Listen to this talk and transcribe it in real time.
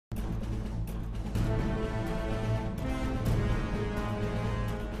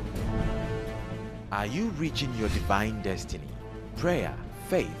Are you reaching your divine destiny? Prayer,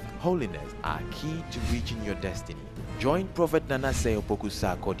 faith, holiness are key to reaching your destiny. Join Prophet Nanase Opoku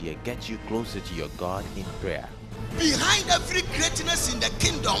Sarkodie get you closer to your God in prayer. Behind every greatness in the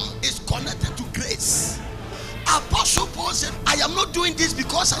kingdom is connected to grace. Apostle Paul said, I am not doing this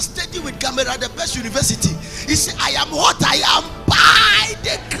because I studied with Gamera, the best university. He said, I am what I am by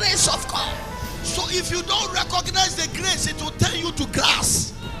the grace of God. So if you don't recognize the grace, it will turn you to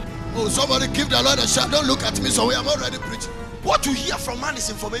grass. Oh, somebody give the Lord a shout. Don't look at me so I'm already preaching. What you hear from man is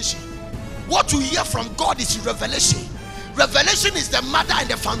information. What you hear from God is revelation. Revelation is the mother and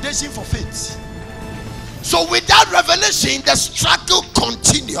the foundation for faith. So without revelation, the struggle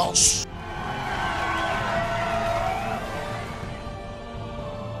continues.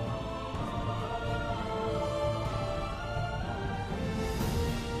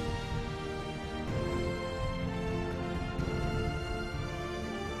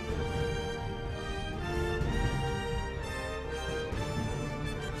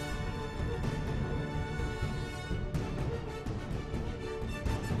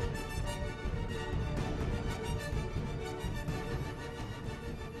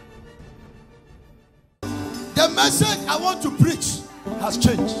 The message I want to preach has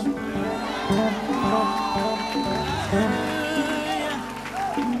changed.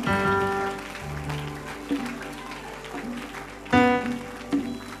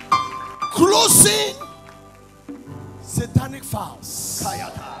 Closing satanic files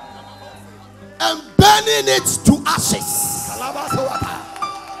and burning it to ashes.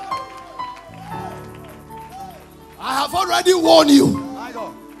 I have already warned you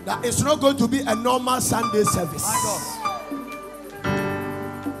that it's not going to be a normal Sunday service.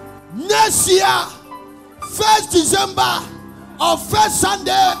 Next year, 1st December or 1st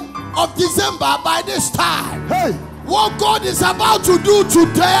Sunday of December, by this time, what God is about to do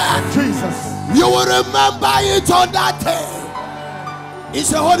today, Jesus, you will remember it on that day.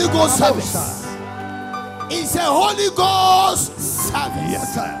 It's a Holy Ghost service. It's a Holy Ghost service.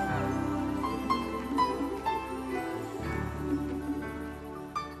 Yes, sir.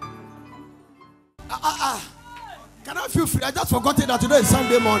 Can I feel free? I just forgot that today is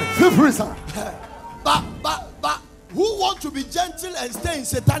Sunday morning. Feel free, sir. But who want to be gentle and stay in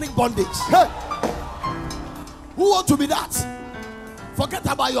satanic bondage? Hey. Who want to be that? Forget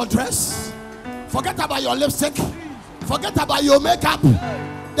about your dress. Forget about your lipstick. Forget about your makeup.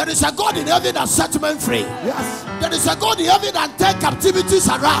 There is a God in heaven that set men free. Yes. There is a God in heaven that turn captivities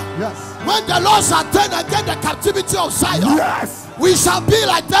around. Yes. When the Lord shall turn again the captivity of Zion, yes, we shall be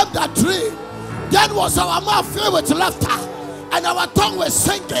like them that dream. Then was our mouth filled with laughter, and our tongue was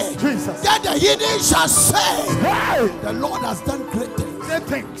singing. Jesus. Then the heathen shall say, hey, the Lord has done great things. Great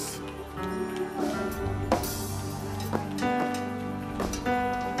things.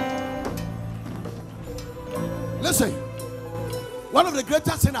 Listen, one of the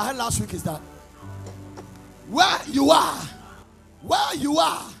greatest things I heard last week is that where you are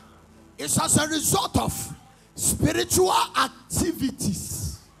is as a result of spiritual activities.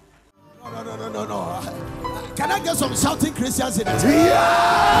 No. Can I get some shouting Christians in it?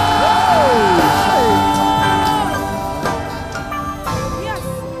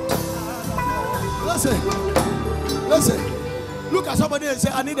 Listen. Look at somebody and say,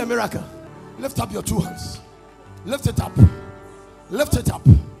 I need a miracle. Lift up your two hands. Lift it up. Lift it up.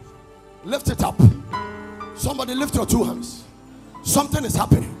 Lift it up. Somebody lift your two hands. Something is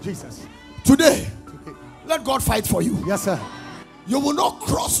happening. Jesus. Today, let God fight for you. Yes, sir. You will not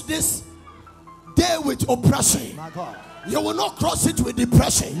cross this day with oppression. My God. You will not cross it with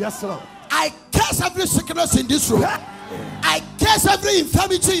depression. Yes, Lord. I curse every sickness in this room. I curse every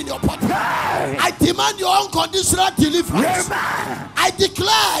infirmity in your body. I demand your unconditional deliverance. I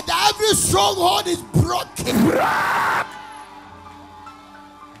declare that every stronghold is broken.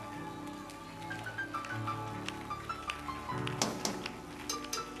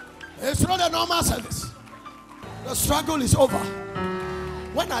 It's not a normal service. The struggle is over.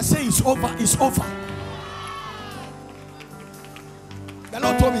 When I say it's over, it's over. The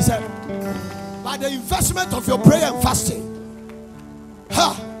Lord told me, said, by the investment of your prayer and fasting,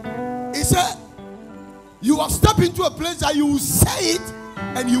 he said, you have stepped into a place that you will say it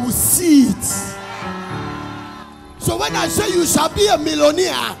and you will see it. So when I say you shall be a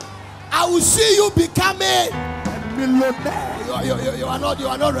millionaire, I will see you becoming a millionaire. You are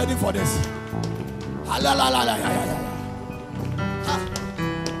not ready for this.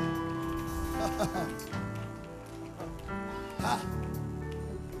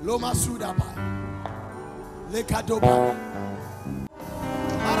 Loma Sudaba Lekadoba.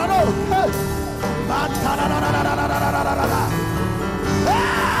 I don't know.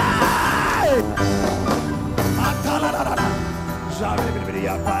 Hey!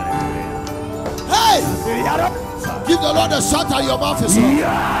 Hey! Give the Lord a shout at your mouth as well.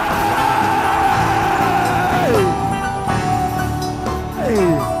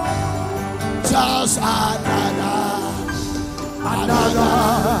 Just another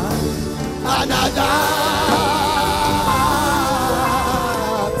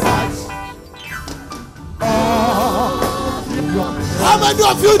touch. How many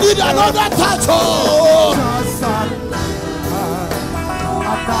of you need another touch? Oh, just another.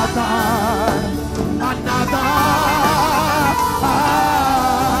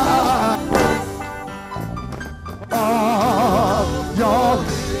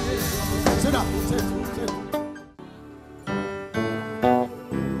 Sit down. Sit.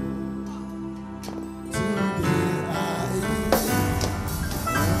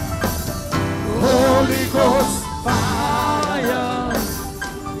 Holy Ghost fire,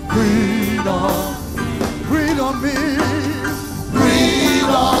 breathe on me, breathe on me.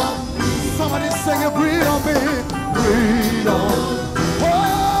 Somebody sing it, breathe on me, breathe on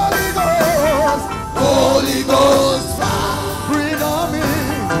me. Holy Ghost fire, breathe on me,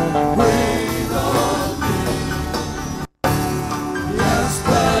 breathe on me. Yes,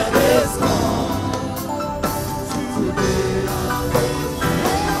 that is gone today.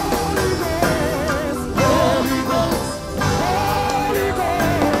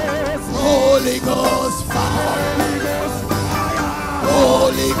 Holy Ghost fire,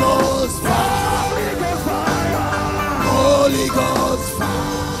 Holy Ghost fire, Holy Ghost fire,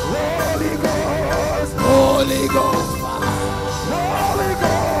 Holy Ghost fire,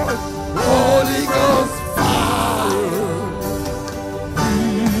 Holy Ghost fire.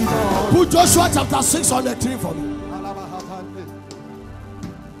 Put Joshua chapter 6 on the tree for me.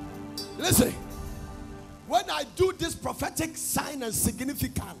 Listen, when I do this prophetic sign and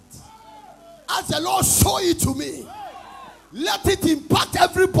significant, as the Lord show it to me, let it impact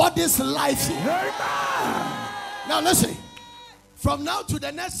everybody's life. Now listen, from now to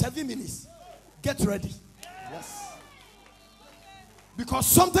the next 7 minutes, get ready. Yes. Because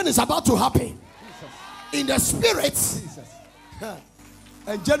something is about to happen in the spirit.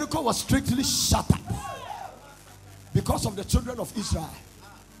 And Jericho was strictly shut up because of the children of Israel.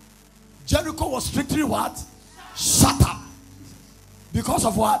 Jericho was strictly what? Shut up because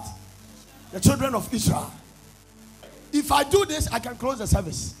of what? The children of Israel. If I do this, I can close the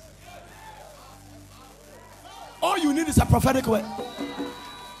service. All you need is a prophetic word.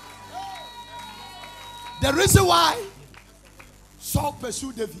 The reason why Saul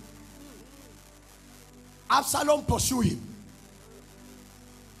pursued David, Absalom pursued him,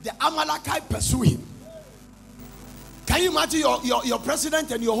 the Amalekite pursued him. Can you imagine your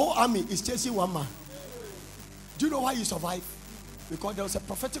president and your whole army is chasing one man? Do you know why he survived? Because there was a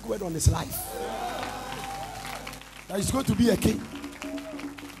prophetic word on his life that he's going to be a king.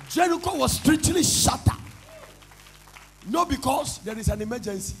 Jericho was strictly shut up. Not because there is an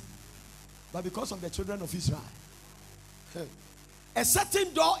emergency, but because of the children of Israel. A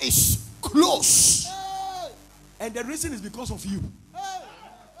certain door is closed, and the reason is because of you.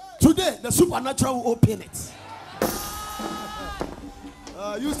 Today, the supernatural will open it.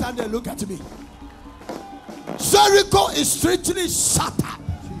 You stand there and look at me. Jericho is strictly shut up.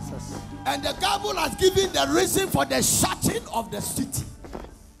 Jesus. And the Bible has given the reason for the shutting of the city.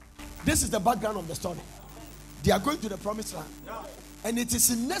 This is the background of the story. They are going to the promised land. And it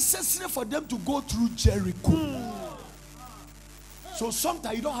is necessary for them to go through Jericho. So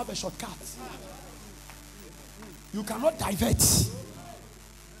sometimes you don't have a shortcut. You cannot divert.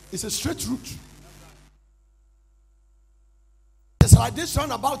 It's a straight route. It's like this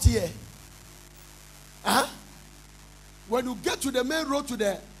roundabout here. When you get to the main road to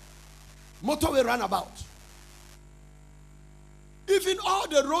the motorway roundabout, even all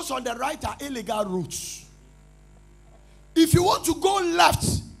the roads on the right are illegal routes. If you want to go left,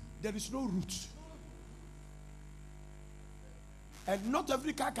 there is no route. And not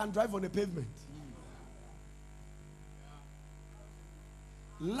every car can drive on the pavement.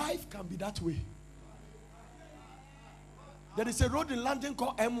 Life can be that way. There is a road in London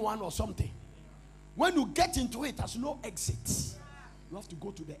called M1 or something. When you get into it, there's no exit. You have to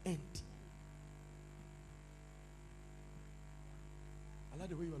go to the end. I like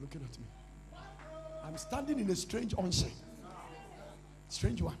the way you are looking at me. I'm standing in a strange onsen.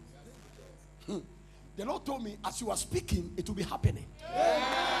 Strange one. The Lord told me, as you are speaking, it will be happening.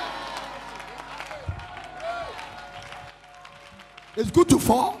 It's good to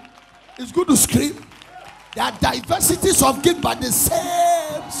fall. It's good to scream. There are diversities of gift, but the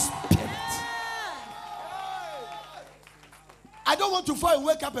same spirit. I don't want to fall and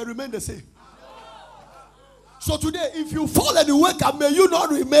wake up and remain the same. So today, if you fall and you wake up, may you not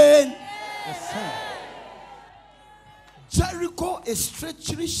remain Yes, sir. Jericho is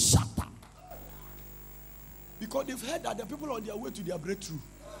treachery shattered. Because they've heard that the people on their way to their breakthrough.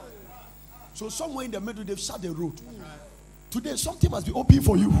 So somewhere in the middle, they've shut the road. Today, something must be open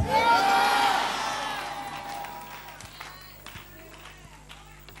for you.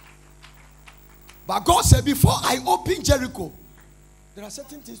 But God said, before I open Jericho, there are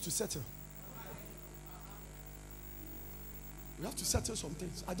certain things to settle. You have to settle some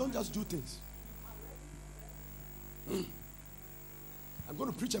things. I don't just do things. I'm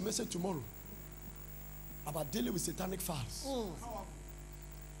going to preach a message tomorrow about dealing with satanic files.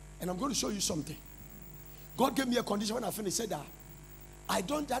 And I'm going to show you something. God gave me a condition when I finished. He said that I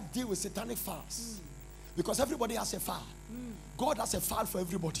don't just deal with satanic files. Because everybody has a file. God has a file for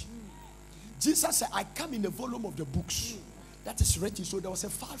everybody. Jesus said, I come in the volume of the books that is written. So there was a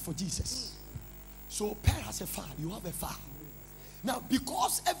file for Jesus. So Per has a file. You have a file. Now,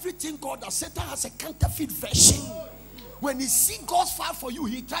 because everything God has, Satan has a counterfeit version. When he sees God's file for you,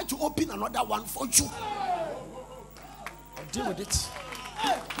 he tries to open another one for you. I'll deal with it.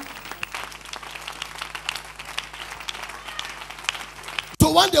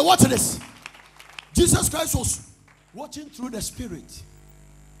 So one day, watch this. Jesus Christ was watching through the Spirit,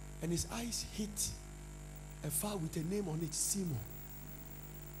 and his eyes hit a file with a name on it, Simon.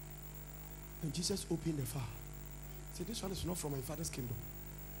 And Jesus opened the file. He said, this one is not from my Father's kingdom.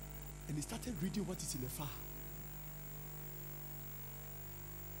 And he started reading what is in the file.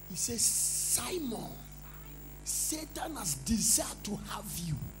 He says, Simon, Satan has desired to have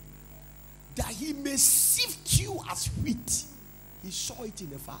you, that he may sift you as wheat. He saw it in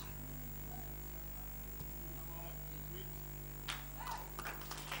the fire.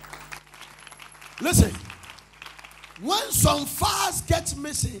 Listen, when some files get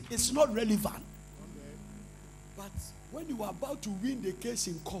missing, it's not relevant. But when you are about to win the case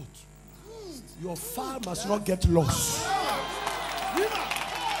in court, your file must not get lost.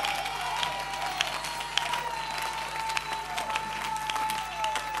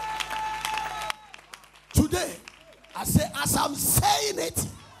 Today, I say, as I'm saying it,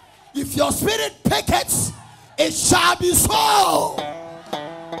 if your spirit pickets, it shall be so.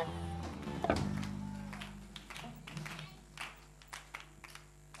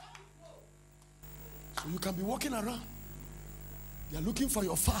 So you can be walking around. They are looking for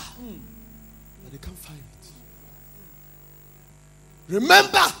your file, but they can't find it.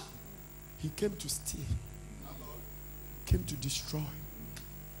 Remember, he came to steal, came to destroy,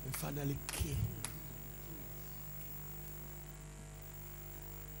 and finally kill.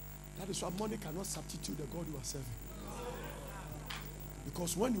 That is why money cannot substitute the God you are serving.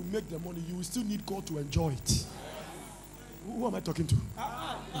 Because when you make the money, you will still need God to enjoy it. Who am I talking to?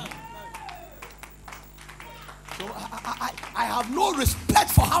 So I have no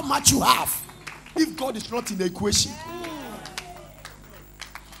respect for how much you have if God is not in the equation.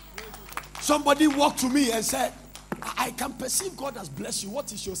 Somebody walked to me and said, I can perceive God has blessed you.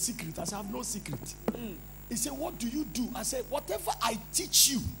 What is your secret? I said, I have no secret. He said, what do you do? I said, whatever I teach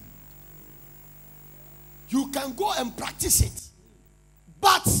you, you can go and practice it.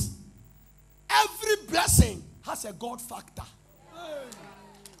 But every blessing has a God factor.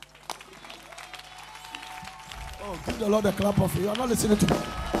 Oh, give the Lord a clap of you. You are not listening to me.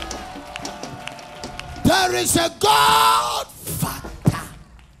 There is a God factor.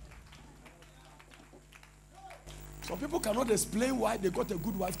 Some people cannot explain why they got a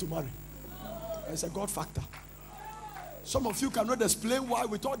good wife to marry. There's a God factor. Some of you cannot explain why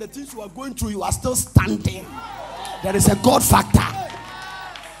with all the things you are going through, you are still standing. There is a God factor.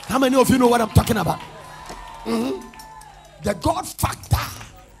 How many of you know what I'm talking about? The God factor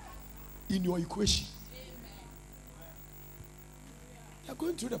in your equation. You are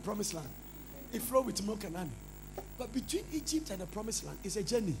going through the promised land. It flows with milk and honey. But between Egypt and the promised land is a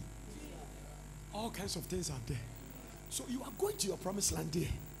journey. All kinds of things are there. So you are going to your promised land there.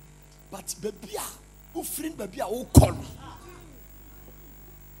 But baby,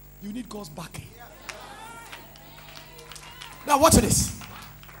 you need God's backing. Now watch this.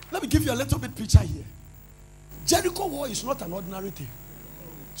 Let me give you a little bit picture here. Jericho war is not an ordinary thing.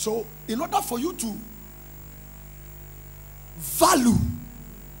 So in order for you to value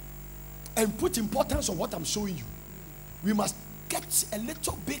and put importance on what I'm showing you, we must get a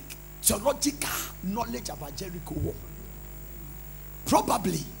little bit theological knowledge about Jericho war.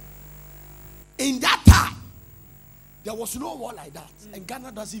 Probably in that time, there was no war like that. And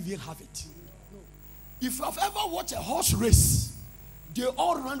Ghana doesn't even have it. If you have ever watched a horse race, they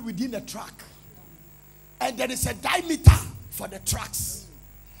all run within a track. And there is a diameter for the tracks.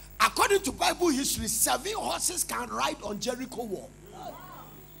 According to Bible history, 7 horses can ride on Jericho wall.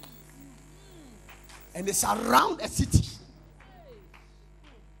 and it's around a city.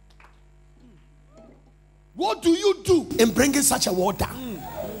 What do you do in bringing such a wall down?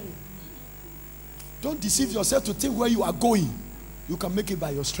 Don't deceive yourself to think where you are going, you can make it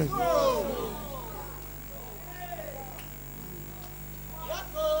by your strength.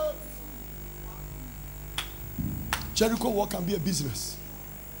 Jericho wall can be a business.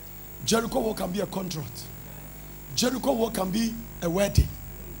 Jericho wall can be a contract. Jericho wall can be a wedding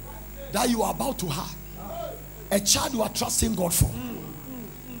that you are about to have. A child you are trusting God for.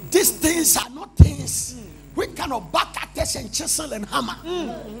 These things are not things which kind of back at us and chisel and hammer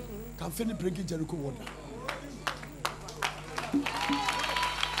can finish bringing Jericho wall down.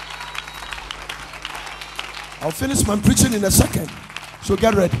 I'll finish my preaching in a second, so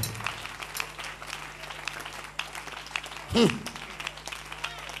get ready.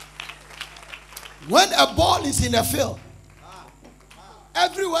 When a ball is in a field,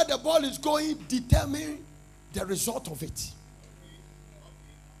 everywhere the ball is going determines the result of it.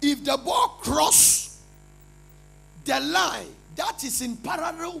 If the ball crosses the line that is in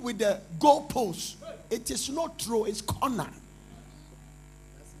parallel with the goal post, it is not throw, it's corner.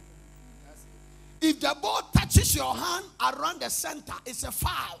 If the ball touches your hand around the center, it's a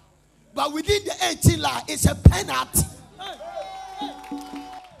foul. But within the 18 line, it's a penalty.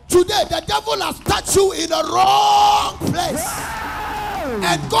 Today, the devil has touched you in the wrong place.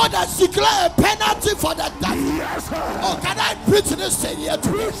 And God has declared a penalty for the devil. Oh, can I preach this thing here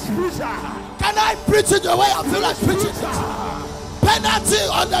today? Can I preach it the way I feel like preaching it? Penalty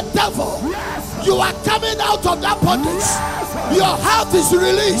on the devil. You are coming out of that bondage. Your health is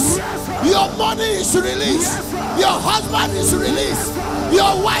released. Your money is released. Your husband is released.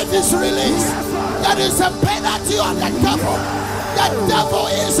 Your wife is released. There is a penalty on the devil. The devil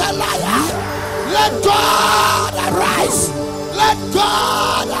is a liar. Let God arise. Let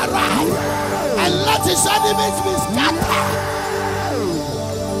God arise. And let his enemies be scattered.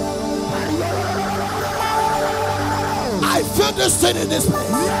 I feel this thing in this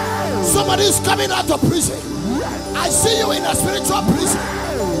place. Somebody is coming out of prison. I see you in a spiritual prison.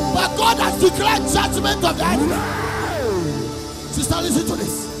 But God has declared judgment of the enemy. Sister, listen to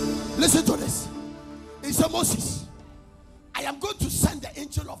this. Listen to this. He said, Moses, I am going to send the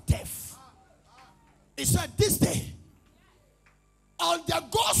angel of death. He said, this day, on the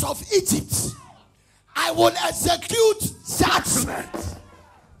gods of Egypt, I will execute judgment.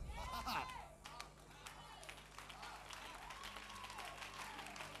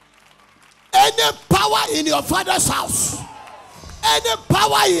 Any power in your father's house, any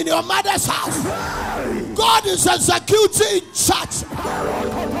power in your mother's house, God is executing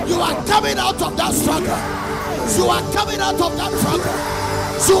judgment. You are coming out of that struggle. You are coming out of that struggle.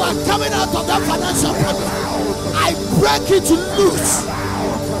 You are coming out of that financial problem. I break it loose.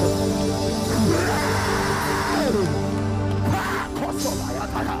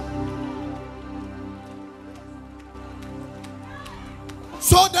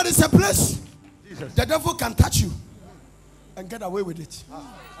 So there is a place the devil can touch you and get away with it.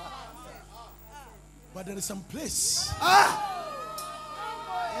 But there is some place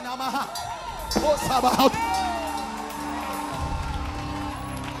in Omaha.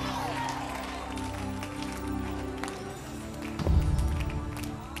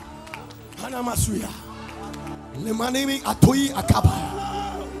 Panamasuya. Lemanimi Atoyi Akaba.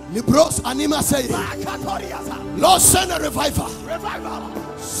 Libros Anima say, Lord, send a revival.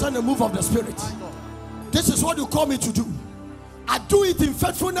 Send a move of the Spirit. This is what you call me to do. I do it in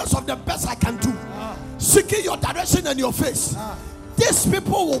faithfulness of the best I can do. Seeking your direction and your face. These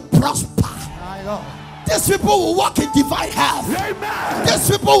people will prosper. These people will walk in divine health. Amen.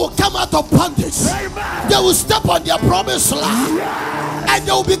 These people will come out of bondage. Amen. They will step on their promised land. And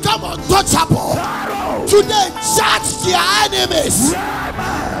they will become untouchable. Today, judge their enemies.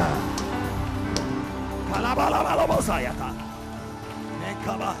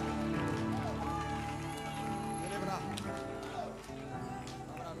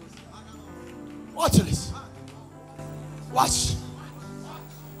 Watch this. Watch.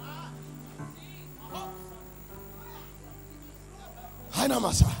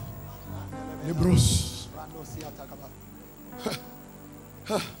 Hainamasa. Libros.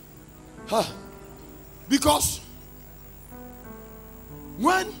 Because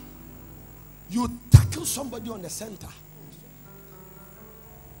when you tackle somebody on the center,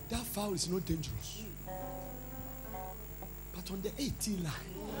 that foul is not dangerous. But on the 18 line,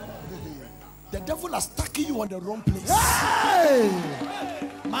 the devil has taken you on the wrong place. Hey!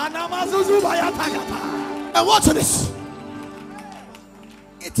 And watch this.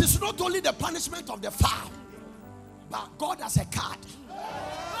 It is not only the punishment of the foul, but God has a card.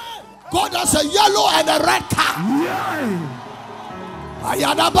 God has a yellow and a red card.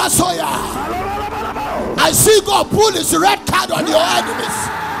 I see God pull his red card on your enemies.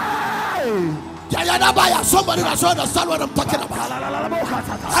 Somebody doesn't understand what I'm talking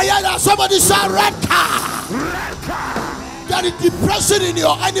about. Somebody say red card. There is depression in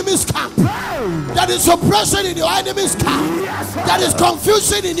your enemy's camp. There is oppression in your enemy's camp. There is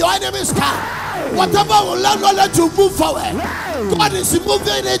confusion in your enemy's camp. Whatever will not let you move forward, God is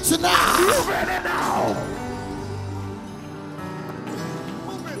moving it now.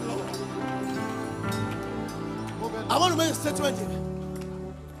 I want to make a statement here.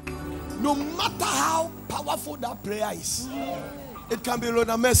 No matter how powerful that prayer is, it can be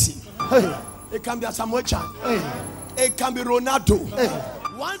Ronald Messi, it can be Samuel Chan, it can be Ronaldo.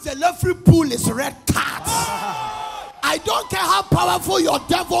 Once the referee pull his red card, I don't care how powerful your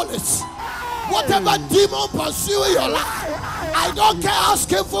devil is, whatever demon pursuing your life, I don't care how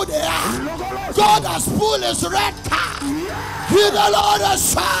skillful they are, God has pulled his red card. Hear the Lord and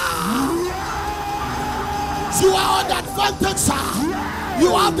shout. You are on the advantage, sir. You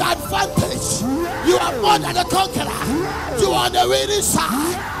have the advantage. You are more than a conqueror. You are on the winning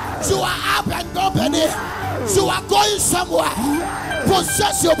side. You are up and company. You are going somewhere.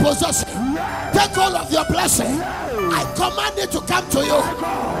 Possess your possession. Take all of your blessing. I command it to come to you.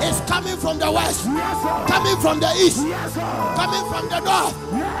 It's coming from the west, coming from the east, coming from the north,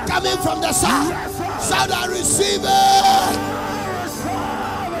 coming from the south. Shout and receive it.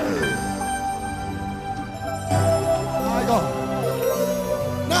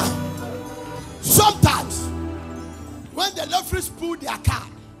 Now, sometimes when the referees pull their card,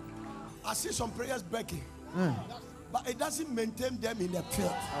 I see some prayers begging, but it doesn't maintain them in the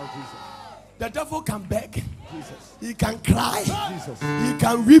field. The devil can beg, he can cry, he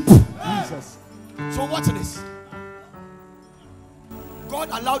can weep. So watch this. God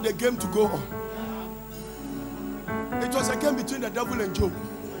allowed the game to go on. It was a game between the devil and Job.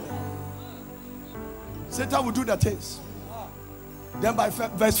 Satan will do the things. Then by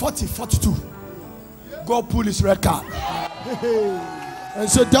verse 42, God pulled his red card and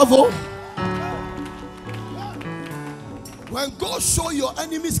said, devil, when God show your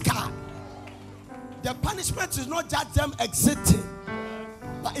enemy's card, the punishment is not just them exiting,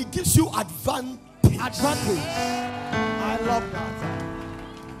 but it gives you advantage. I love that.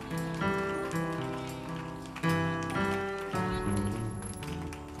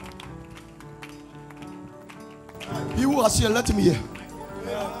 He who has here, let him hear.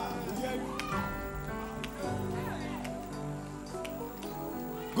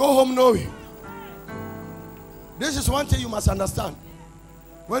 Go home knowing. This is one thing you must understand.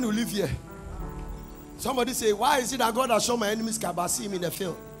 When you live here, somebody say, why is it that God has shown my enemies car, but I see him in the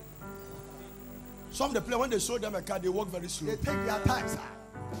field? Some of the players, when they show them a car, they walk very slow. They take their time, sir.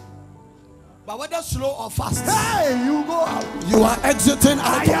 But whether slow or fast, hey, you go out. You are exiting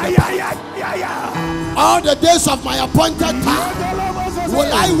out of the path. All the days of my appointed time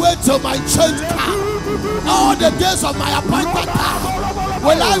will I wait till my change come. All the days of my appointed time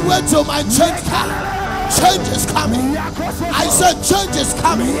will I wait till my change come. Change is coming. I said change is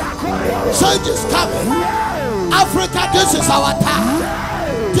coming. Change is coming. Africa, this is our time.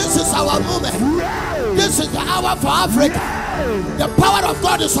 This is our moment. This is the hour for Africa. The power of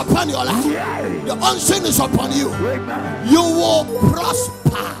God is upon your life. The unction is upon you. You will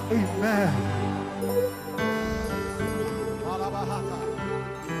prosper. Amen.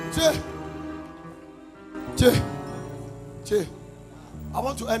 I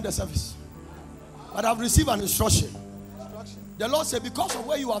want to end the service, but I've received an instruction. The Lord said, because of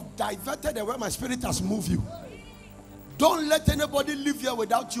where you have diverted and where my spirit has moved you, don't let anybody live here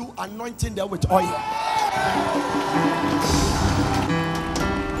without you anointing them with oil.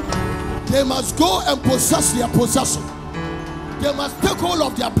 They must go and possess their possession. They must take hold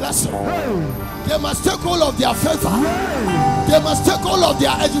of their blessing. They must take hold of their favor. They must take hold of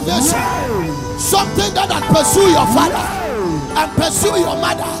their education. Something that will pursue your father and pursue your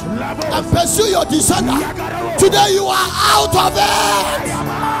mother and pursue your descendant. Today you are out of it.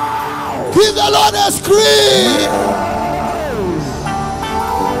 Give the Lord a scream.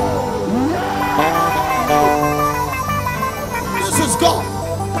 This is God.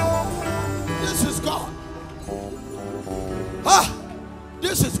 This is God.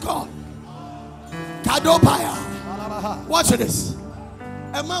 This is God. Kadopaya. Watch this.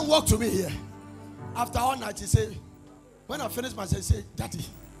 A man walked to me here. After all night, he said, when I finished my service, he said, Daddy,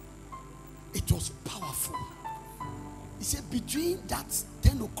 it was powerful. He said, between that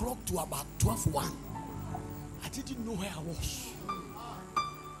 10 o'clock to about 12:01, I didn't know where I was.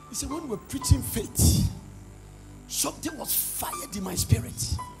 He said, when we were preaching faith, something was fired in my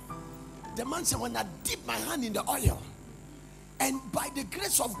spirit. the man said, when I dip my hand in the oil, and by the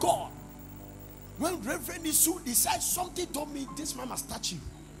grace of God, when Reverend Isu decides something told me, this man must touch you.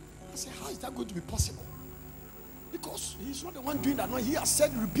 I said, how is that going to be possible? Because he's not the one doing that. No, he has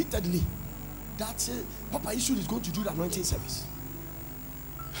said repeatedly that Papa Isu is going to do the anointing service.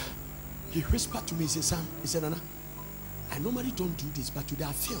 He whispered to me, he said, Sam, he said, Nana, I normally don't do this, but today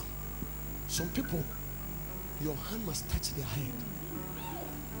I feel some people, your hand must touch their head.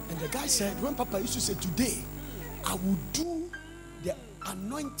 And the guy said, when Papa Isu said, today I will do the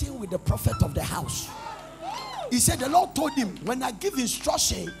anointing with the prophet of the house. He said, the Lord told him, when I give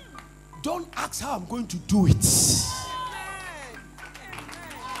instruction, don't ask how I'm going to do it.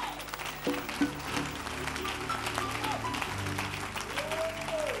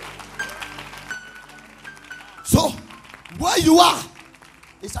 So, where you are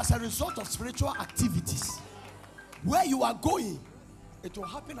is as a result of spiritual activities. Where you are going, it will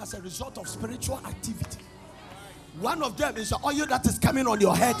happen as a result of spiritual activity. One of them is the oil that is coming on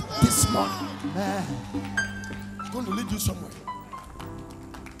your head this morning. It's going to lead you somewhere.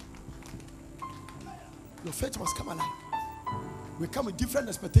 Your faith must come alive. We come with different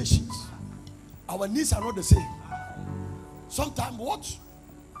expectations. Our needs are not the same. Sometimes what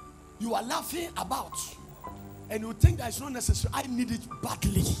you are laughing about and you think that it's not necessary. I need it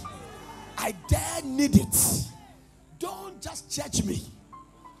badly. I dare need it. Don't just judge me,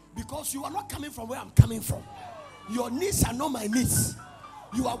 because you are not coming from where I'm coming from. Your needs are not my needs.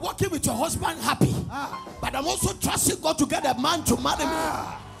 You are working with your husband happy, but I'm also trusting God to get a man to marry me.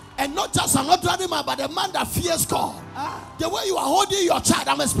 And not just an ordinary man, but a man that fears God. The way you are holding your child,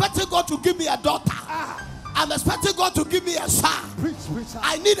 I'm expecting God to give me a daughter. I'm expecting God to give me a son.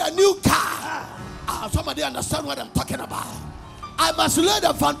 I need a new car. Somebody understand what I'm talking about? I must lay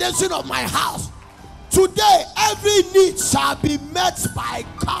the foundation of my house. Today, every need shall be met by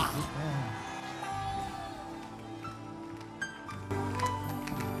God.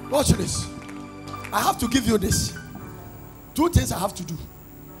 Watch this. I have to give you this. Two things I have to do.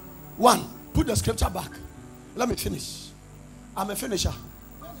 One, put the scripture back. Let me finish. I'm a finisher.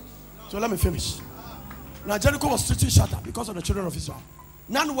 So let me finish. Now Jericho was strictly shut up because of the children of Israel.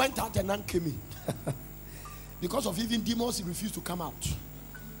 None went out and none came in. Because of even demons, he refused to come out.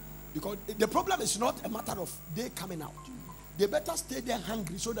 Because the problem is not a matter of they coming out. They better stay there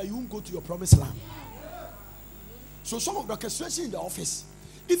hungry so that you won't go to your promised land. So some of the orchestration in the office,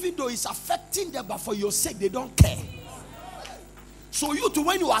 even though it's affecting them, but for your sake, they don't care. So you too,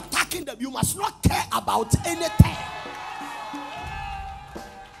 when you are attacking them, you must not care about anything.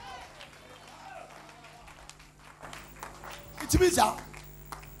 It means that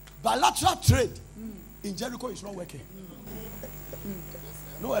bilateral trade in Jericho is not working.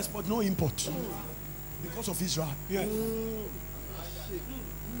 No export, no import. Because of Israel. Yes.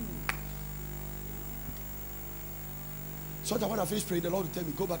 So that when I finish praying, the Lord will tell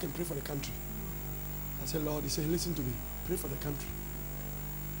me, go back and pray for the country. I said, Lord, he said, listen to me, pray for the country.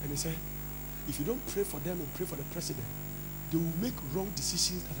 And he said, if you don't pray for them and pray for the president, they will make wrong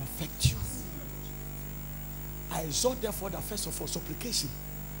decisions that affect you. I exhort therefore that first of all, supplication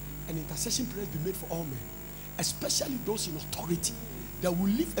and intercession prayers be made for all men, especially those in authority, that will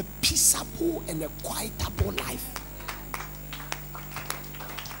live a peaceable and a quietable life.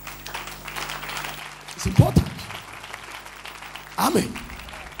 It's important. Amen.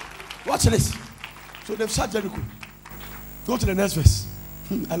 Watch this. So they've shut Jericho. Go to the next verse.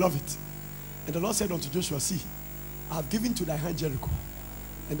 I love it. And the Lord said unto Joshua, see, I have given to thy hand Jericho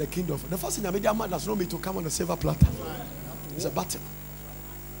and the kingdom. The first thing, the media man does not mean to come on a silver platter. It's a battle.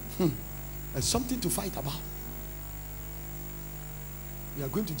 There's something to fight about. We are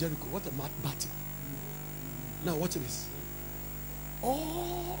going to Jericho. What a mad battle. Now watch this.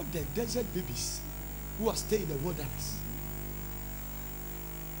 All the desert babies who are staying in the wilderness,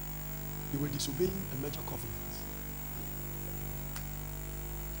 they were disobeying a major covenant.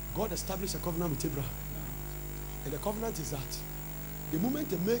 God established a covenant with Abraham. And the covenant is that the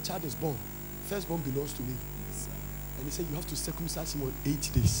moment a male child is born, firstborn belongs to me. And he said you have to circumcise him on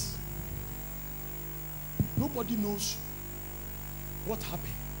 8 days. Nobody knows what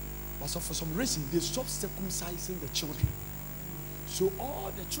happened. But so for some reason, they stopped circumcising the children. So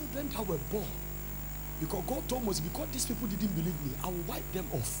all the children that were born, because God told us, because these people didn't believe me, I will wipe them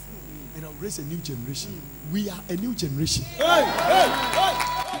off and I'll raise a new generation. We are a new generation. But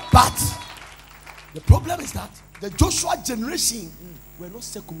the problem is that the Joshua generation were not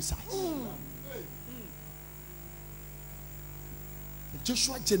circumcised. The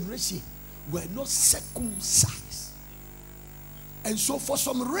Joshua generation were not circumcised. And so for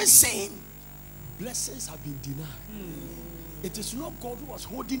some reason, blessings have been denied. It is not God who was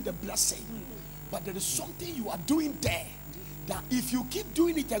holding the blessing, but there is something you are doing there that if you keep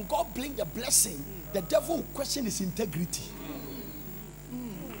doing it and God bring the blessing, the devil will question his integrity.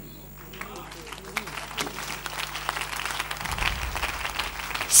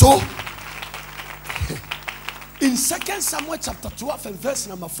 So, in 2 Samuel chapter 12 and verse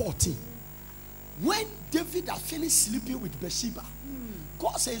number 14, when David had finished sleeping with Bathsheba,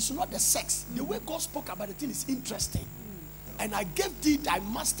 God says it's not the sex. The way God spoke about the thing is interesting. And I gave thee thy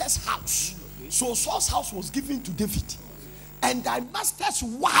master's house. So Saul's house was given to David. And thy master's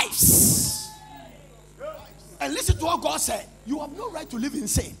wives. And listen to what God said. You have no right to live in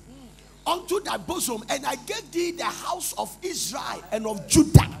sin. Unto thy bosom. And I gave thee the house of Israel and of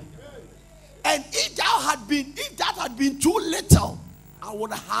Judah. And if that had been too little, I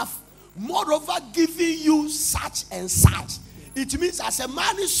would have moreover given you such and such. It means as a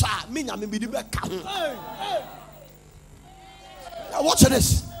man is now watch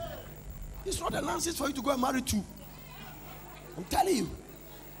this. It's not a license for you to go and marry two. I'm telling you.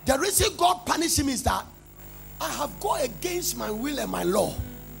 The reason God punished him is that I have gone against my will and my law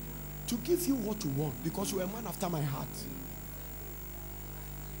to give you what you want, because you are a man after my heart.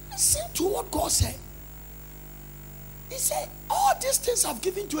 Listen to what God said. He said, all these things I've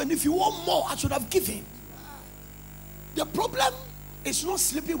given to you, and if you want more, I should have given. The problem is not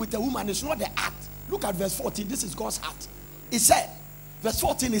sleeping with a woman, it's not the act. Look at verse 14. This is God's heart. He said, verse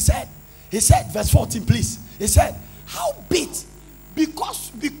 14, he said, verse 14, please. He said, how bit?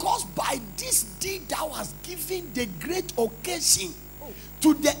 Because by this deed thou hast given the great occasion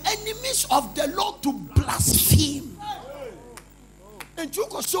to the enemies of the Lord to blaspheme. And you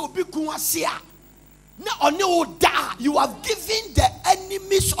have given the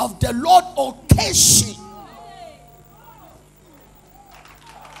enemies of the Lord occasion.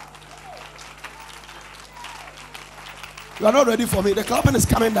 You are not ready for me. The clapping is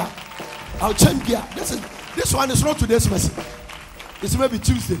coming down. I'll change gear. This one is not today's message. It's maybe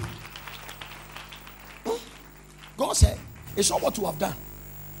Tuesday. God said, it's not what you have done,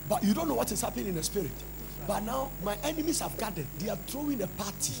 but you don't know what is happening in the spirit. But now my enemies have gathered. They are throwing a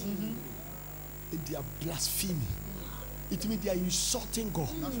party. And they are blaspheming. It means they are insulting God.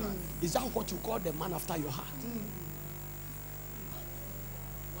 Right. Is that what you call the man after your heart?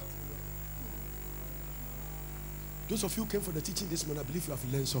 Those of you who came for the teaching this morning, I believe you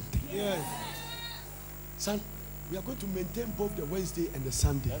have learned something. Yes. Son, we are going to maintain both the Wednesday and the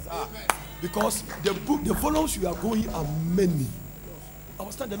Sunday. Yes, because the volumes we are going are many.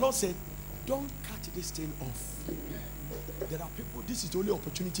 The Lord said, don't cut this thing off. There are people, this is the only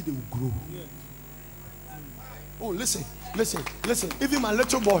opportunity they will grow. Oh, listen. Even my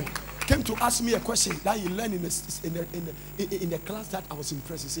little boy came to ask me a question that he learned in the class that I was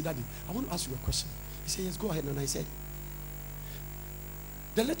impressed. He said, Daddy, I want to ask you a question. He said, yes, go ahead. And I said,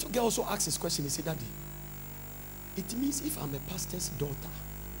 the little girl also asked his question. He said, Daddy, it means if I'm a pastor's daughter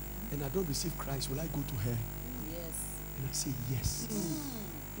and I don't receive Christ, will I go to hell? Yes. And I say, yes.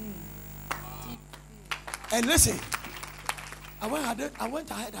 And listen, I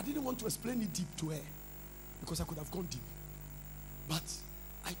went ahead. I didn't want to explain it deep to her because I could have gone deep. But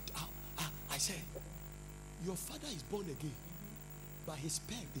I said, your father is born again, but his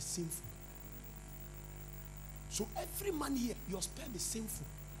sperm is sinful. So every man here, your sperm is sinful.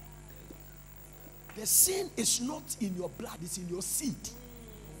 The sin is not in your blood, it's in your seed.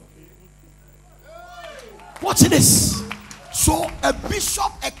 Watch this. So a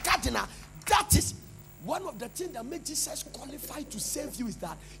bishop, a cardinal, that is one of the things that made Jesus qualified to save you, is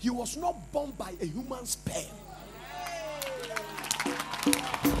that he was not born by a human sperm.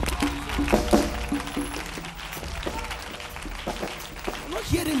 You're not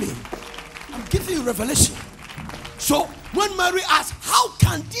hearing me. I'm giving you revelation. So when Mary asked, how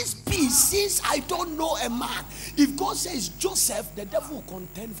can this be since I don't know a man? If God says Joseph, the devil will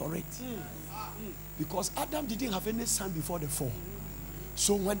contend for it. Because Adam didn't have any son before the fall.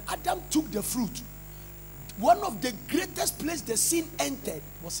 So when Adam took the fruit, one of the greatest places the sin entered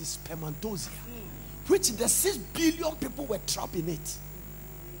was his spermatozoa, which the 6 billion people were trapped in it.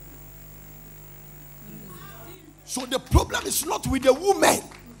 So the problem is not with the woman,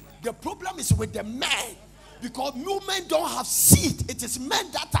 the problem is with the man. Because women don't have seed, it is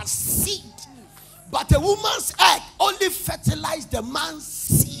men that have seed. But a woman's egg only fertilizes the man's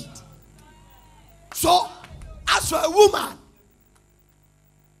seed. So, as for a woman,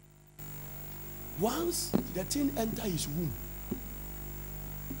 once the thing enters his womb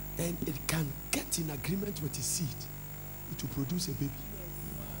and it can get in agreement with his seed, it will produce a baby.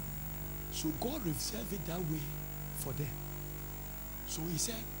 So God reserved it that way for them. So he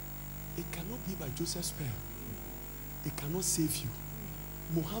said, it cannot be by Joseph's sperm. it cannot save you.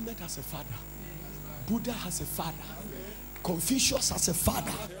 Muhammad has a father. Buddha has a father. Confucius has a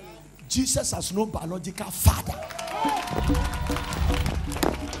father. Jesus has no biological father.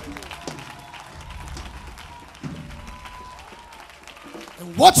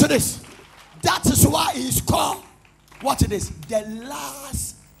 And watch this. That is why he is called, what it is, the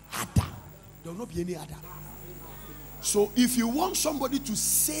last Adam. There will not be any Adam. So if you want somebody to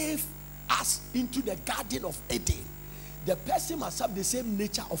save us into the Garden of Eden, the person must have the same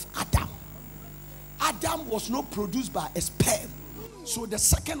nature of Adam. Adam was not produced by a sperm. So the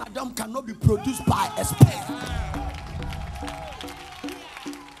second Adam cannot be produced by a sperm.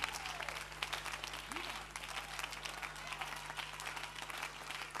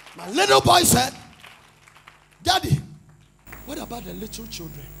 My little boy said, Daddy, what about the little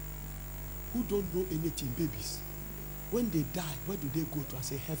children who don't know anything, babies? When they die, where do they go to? I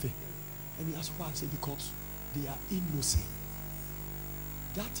say, heaven. And he asked why? I say, because they are innocent.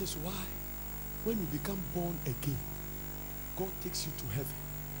 That is why when you become born again, God takes you to heaven.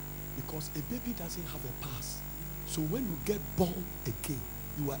 Because a baby doesn't have a past. So when you get born again,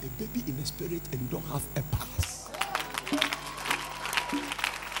 you are a baby in the spirit and you don't have a past.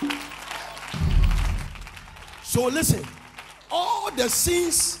 So listen, all the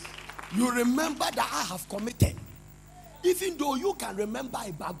sins you remember that I have committed, even though you can remember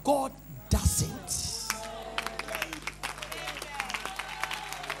it, but God doesn't.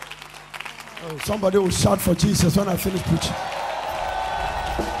 Oh, somebody will shout for Jesus when I finish preaching.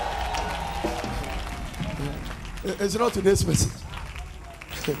 It's not today's message.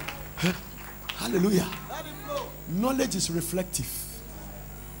 Hallelujah. Knowledge is reflective.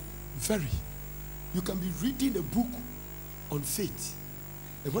 Very. You can be reading a book on faith,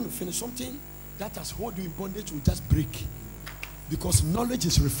 and when you finish something that has held you in bondage will just break, because knowledge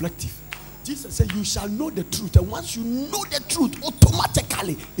is reflective. Jesus said, you shall know the truth, and once you know the truth,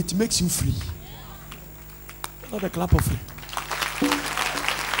 automatically it makes you free. Not a clap of free.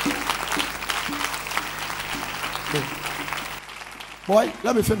 Boy,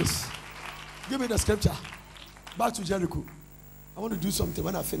 let me finish. Give me the scripture. Back to Jericho. I want to do something.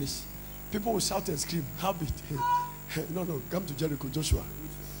 When I finish, people will shout and scream. Have it. No, come to Jericho. Joshua,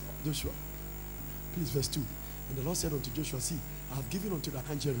 please, verse 2. And the Lord said unto Joshua, see, I have given unto thy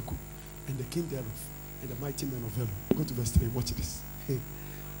hand Jericho, and the king thereof, and the mighty men of valor. Go to verse 3. Watch this.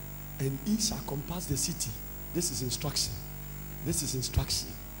 And he shall compass the city. This is instruction. This is instruction.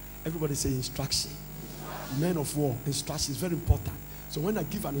 Everybody say instruction. Men of war. Instruction is very important. So when I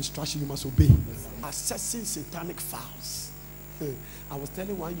give an instruction, you must obey. Assessing satanic files. I was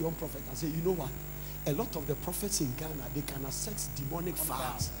telling one young prophet, I said, you know what? A lot of the prophets in Ghana, they can assess demonic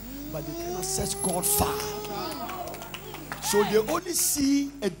files, but they cannot assess God file. So they only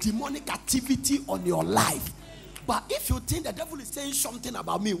see a demonic activity on your life. But if you think the devil is saying something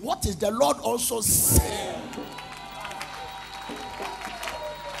about me, what is the Lord also saying?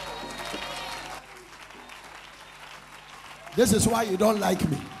 This is why you don't like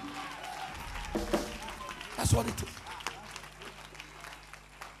me. That's what it is.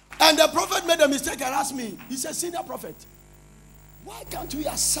 And the prophet made a mistake and asked me, he said, senior prophet, why can't we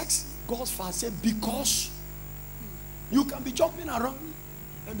assess God's fire? I said, because you can be jumping around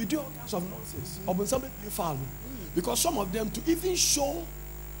and be doing all kinds of nonsense. Because some of them, to even show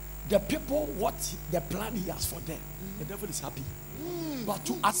the people what the plan he has for them, the devil is happy. But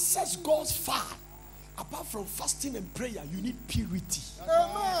to assess God's fire, apart from fasting and prayer, you need purity.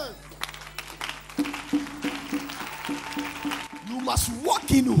 Amen. You must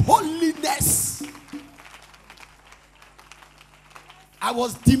walk in holiness. I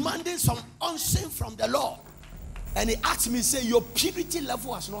was demanding some unction from the Lord, and he asked me, say, your purity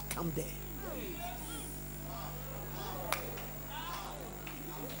level has not come there.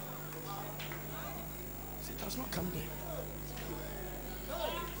 It has not come there.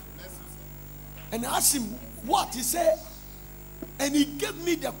 And I asked him what? He said, and he gave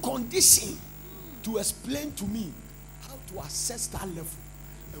me the condition to explain to me how to assess that level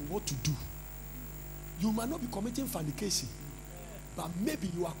and what to do. You might not be committing fornication, but maybe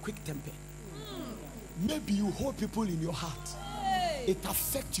you are quick-tempered. Maybe you hold people in your heart. It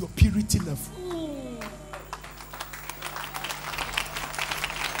affects your purity level.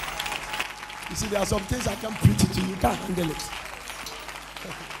 You see, there are some things I can't preach it to you. You can't handle it.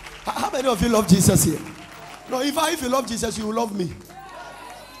 How many of you love Jesus here? No, if you love Jesus, you will love me.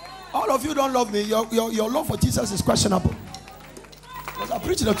 All of you don't love me. Your love for Jesus is questionable. Because I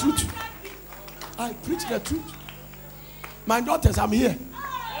preach the truth. I preach the truth. My daughters, I'm here.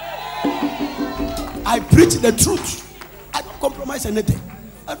 I preach the truth. I don't compromise anything.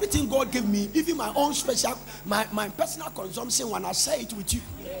 Everything God gave me, even my own special, my personal consumption, when I share it with you.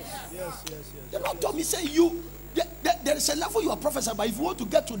 Yes. The Lord told me, say there is a level you are prophesying, but if you want to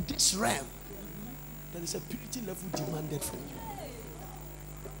get to this realm, there is a purity level demanded from you.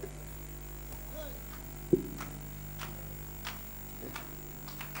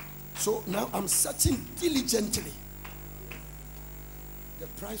 So now I'm searching diligently the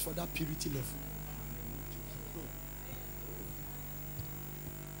price for that purity level.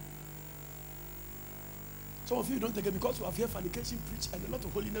 Some of you don't take it because you have heard fornication preach and a lot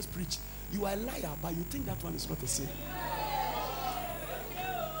of holiness preach. You are a liar, but you think that one is not a sin.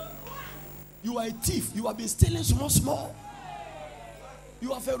 You are a thief. You have been stealing small.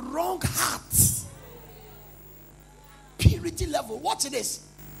 You have a wrong heart. Purity level. Watch this.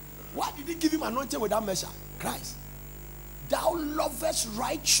 Why did he give him anointing without measure? Christ. Thou lovest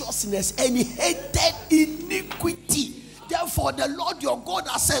righteousness and hated iniquity. Therefore, the Lord your God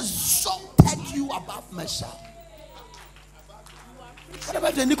has exalted you above measure. What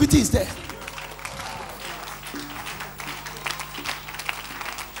about the iniquity is there?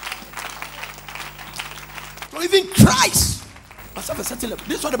 So even Christ, this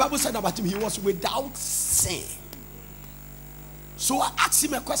is what the Bible said about him. He was without sin. So I asked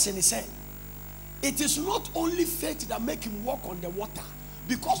him a question. He said, it is not only faith that make him walk on the water.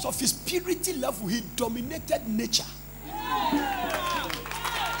 Because of his purity level, he dominated nature.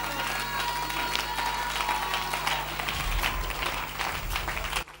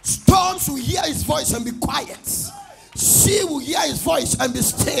 Storms will hear his voice and be quiet. Sea will hear his voice and be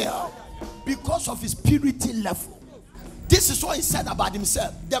still. Because of his purity level. This is what he said about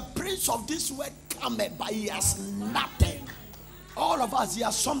himself. The prince of this world cometh, but he has nothing. All of us, he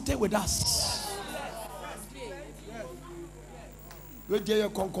has something with us. Where do you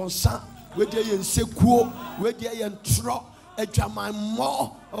concern? Where do you insecure? Where do you intro?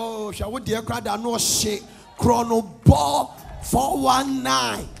 Oh, shall we dear crowd? I know shit. Chrono ball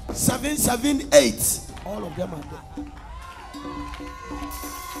 419 778. All of them are there.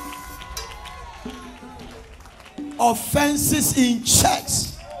 Offenses in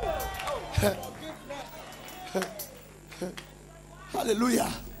church.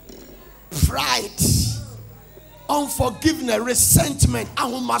 Hallelujah. Pride, unforgiveness, resentment,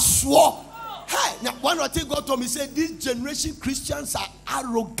 ahumaswo. Hey, now one of the things God told me, said this generation Christians are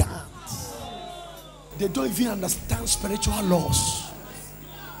arrogant. They don't even understand spiritual laws.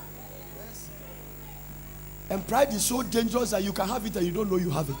 And pride is so dangerous that you can have it and you don't know you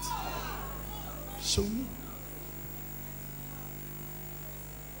have it. So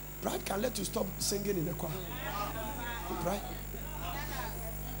pride can let you stop singing in the choir.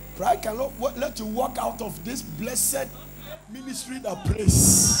 Pride can let you walk out of this blessed ministry that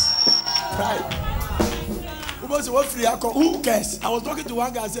prays. Pride. Who cares? I was talking to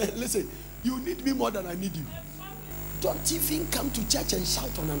one guy and said, listen, you need me more than I need you. Don't even come to church and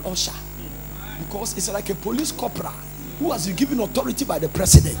shout on an usher. Because it's like a police corporal who has been given authority by the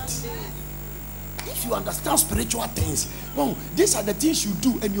president. If you understand spiritual things, well, these are the things you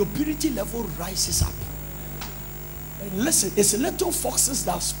do and your purity level rises up. And listen, it's little foxes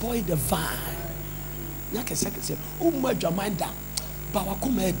that spoil the vine. Yake say, "Umma jamanda, bawa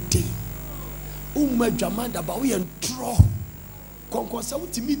kuma de. Umma jamanda bawa yentro. Konkonsa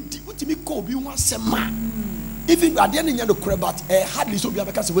utimi ko bi wan sema. Even ade ne nya no kore, but hardly so bi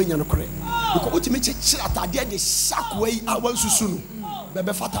abeka se we nya no kore. Because utimi chechira atade de shark way awan susu no.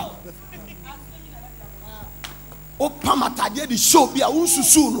 Bebe fata. O pam atade de show bi a un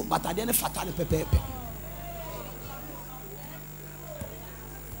susu no, but ade ne fata ne pepepe.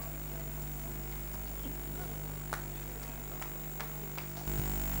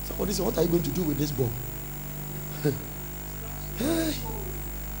 What are you going to do with this ball? Hey,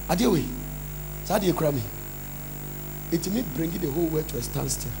 Adewe, how do you cry me? It means bringing the whole world to a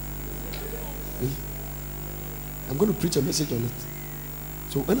standstill. I'm going to preach a message on it.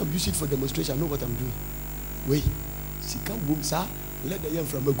 So when I use it for demonstration, I know what I'm doing. Wait, she can't boom, sir. Let the young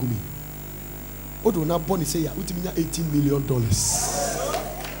from Megumi. What do not Bonnie say? You $18 million.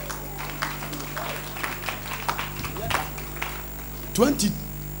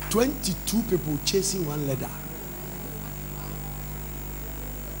 22 people chasing one leather.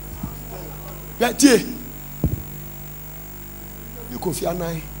 You Kofi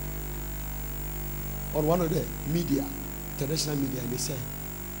Annan on one of the media, international media, and they say,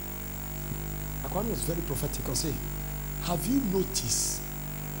 Akwan was very prophetic. I say, have you noticed?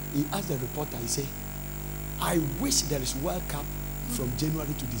 He asked the reporter, he said, I wish there is World Cup from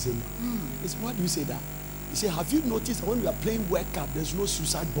January to December. He said, why do you say that? He said, have you noticed that when we are playing World Cup, there's no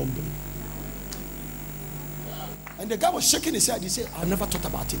suicide bombing? And the guy was shaking his head. He said, I never thought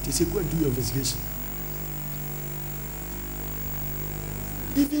about it. He said, go and do your investigation.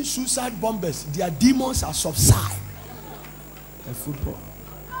 Even suicide bombers, their demons are subside. And football.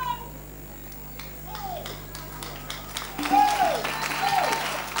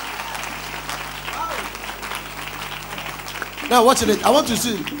 Now watch it. I want to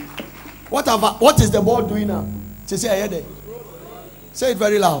see what is the ball doing now. Say, I heard it. Say it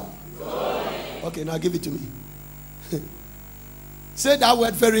very loud. Okay, now give it to me. Say that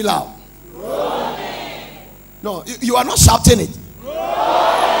word very loud. No, you are not shouting it.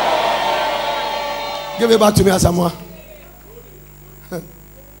 Give it back to me, Asamoah.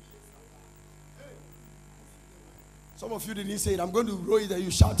 Some of you didn't say it. I'm going to roll it and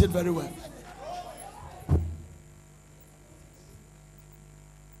you shout it very well.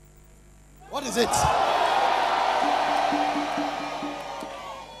 What is it?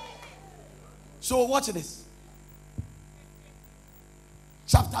 So watch this.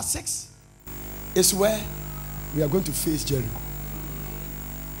 Chapter 6 is where we are going to face Jericho.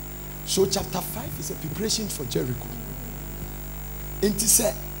 So chapter 5 is a preparation for Jericho. And he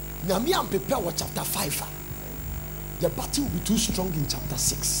said, Nyame am prepare for chapter 5. The battle will be too strong in chapter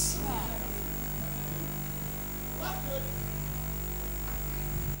 6.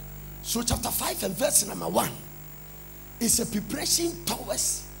 So chapter 5 and verse number 1 is a preparation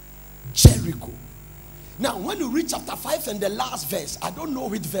towards Jericho. Now when you read chapter 5 and the last verse, I don't know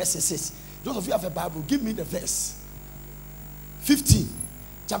which verse it is. Those of you have a Bible, give me the verse. 15.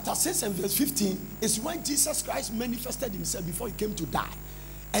 Chapter 6 and verse 15 is when Jesus Christ manifested himself before he came to die.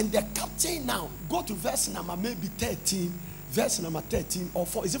 And the captain now, go to verse number maybe 13, verse number 13 or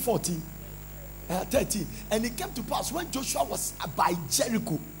 4, is it 14? 13. And it came to pass when Joshua was by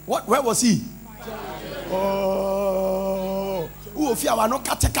Jericho. Where was he? Oh, he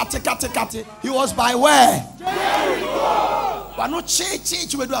was by where? Jericho. But no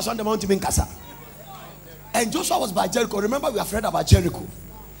change we do us on the mountain in Casa. And Joshua was by Jericho. Remember, we have read about Jericho.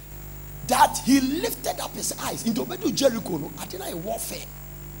 That he lifted up his eyes into Jericho. No, I didn't know warfare.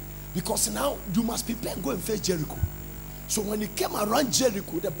 Because now you must prepare and go and face Jericho. So when he came around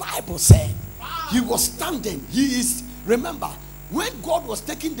Jericho, the Bible said he was standing. He is, remember, when God was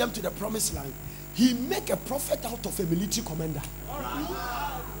taking them to the promised land, he made a prophet out of a military commander.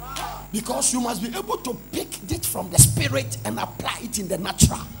 Because you must be able to pick it from the spirit and apply it in the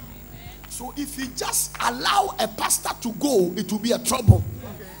natural. So if you just allow a pastor to go, it will be a trouble.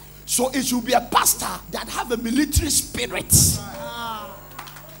 So it should be a pastor that have a military spirit.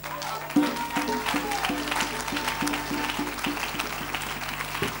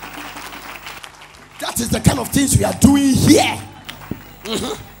 That is the kind of things we are doing here.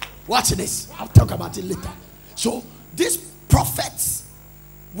 Watch this. I'll talk about it later. So this prophet,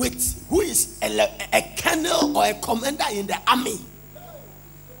 with who is a colonel or a commander in the army,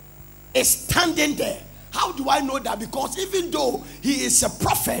 is standing there. How do I know that? Because even though he is a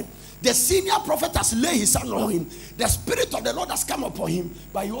prophet, the senior prophet has laid his hand on him. The spirit of the Lord has come upon him,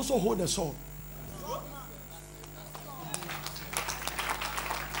 but he also holds a sword.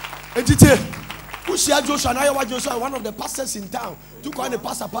 Joshua, one of the pastors in town, took on the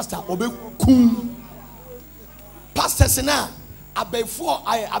pastor, pastors now, before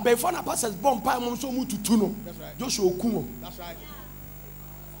the pastors born, so move to Tuno. Joshua Kumo. That's right.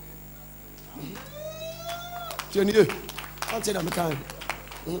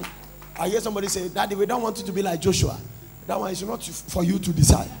 I hear somebody say, Daddy, we don't want you to be like Joshua. That one is not for you to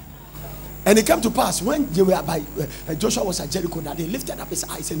decide. And it came to pass when they were by Joshua was at Jericho, that they lifted up his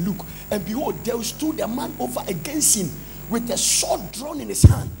eyes and looked, and behold, there stood a man over against him with a sword drawn in his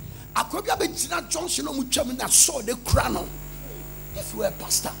hand. If you were a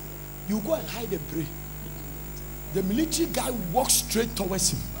pastor, you go and hide and pray. The military guy walks straight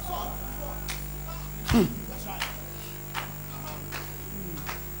towards him.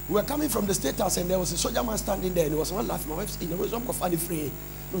 We were coming from the state house and there was a soldier man standing there and he was not laughing. My wife said, there was some funny free.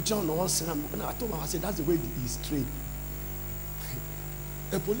 No, John, no one said, and I told him, I said, that's the way he's trained.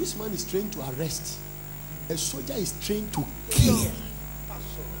 A policeman is trained to arrest. A soldier is trained to kill.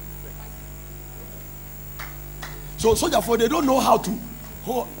 So soldier, for they don't know how to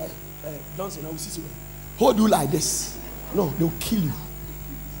hold, hold you like this. No, they'll kill you.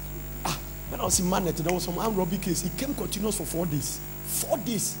 When I was in Manet, there was some armed robbery case. It came continuous for 4 days. 4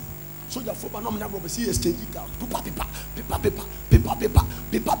 days. Soldier for phenomenal robbers, he exchanged out. Paper.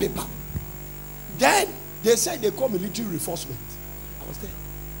 Then they said they call military reinforcement. I was there.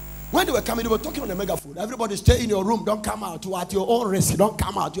 When they were coming, they were talking on the megaphone. Everybody stay in your room, don't come out. You are at your own risk, don't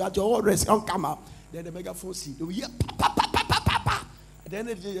come out. You are at your own risk, don't come out. Then the megaphone see, they will hear pa. Then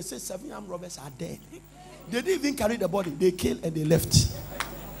they say 7 armed robbers are dead. They didn't even carry the body. They killed and they left.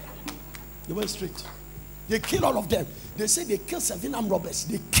 They went straight. They killed all of them. They said they killed 7 armed robbers.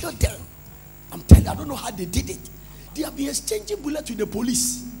 They killed them. I'm telling you, I don't know how they did it. They have been exchanging bullets with the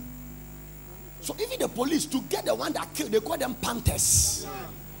police. So even the police, to get the one that killed, they call them panthers.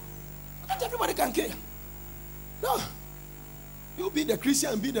 Not everybody can kill. No. You be the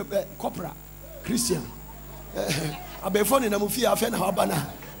Christian, be the corporal. Christian. I've been found in a movie. I've been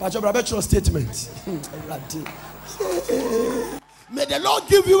but your brother statement. May the Lord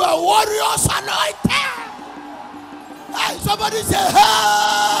give you a warrior's anointing. Hey, somebody say,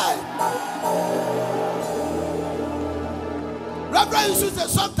 hey! Reverend used to say,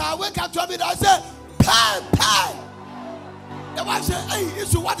 sometimes I wake up to me and I say, pay. The wife said, hey,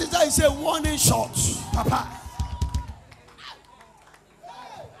 issue, what is that? He said, warning shots. Papa.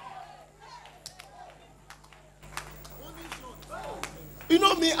 You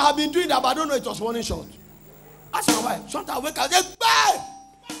know me, I've been doing that, but I don't know it was warning shot. Ask my wife. Sometimes I wake up and say, bye.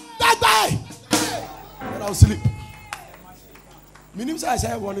 And I'll sleep. Meaning I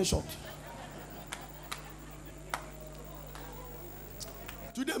say warning shot.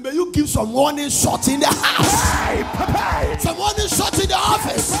 Today, may you give some warning shots in the house. Some warning shots in the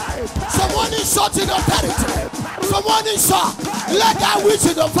office. Some warning shots in the territory. Some warning shot. Let that witch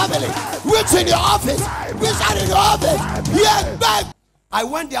in the family. Witch in the office. Witch in the office. Yes, back. I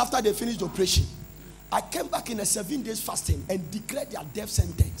went there after they finished the operation. I came back in a 7 days fasting and declared their death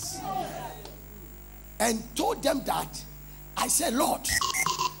sentence. And told them that, I said, Lord,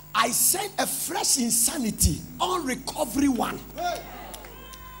 I sent a fresh insanity on recovery one.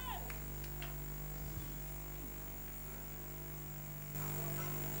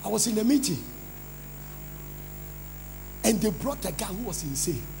 I was in a meeting. And they brought a guy who was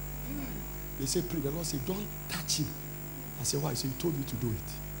insane. They said, pray. The Lord said, don't touch him. I said, why? He said, he told me to do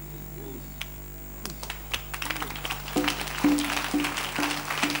it.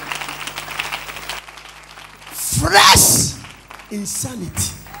 Fresh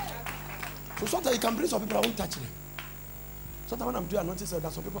insanity. So sometimes you can bring some people, I won't touch them. Sometimes when I'm doing anointing,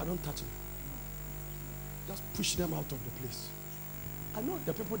 there's some people I don't touch them. Just push them out of the place. I know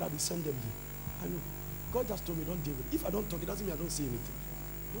the people that will send them here. I know. God just told me, don't deal with it. If I don't talk, it doesn't mean I don't say anything.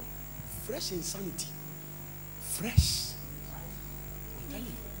 No. Fresh insanity. Fresh. I'm telling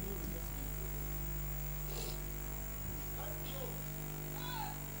you.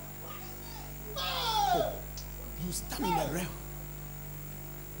 You stand in a realm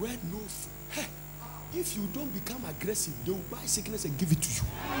where no, hey, if you don't become aggressive, they will buy sickness and give it to you.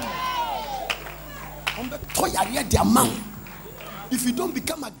 If you don't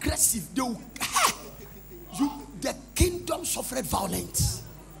become aggressive, they will, the kingdom suffered violence.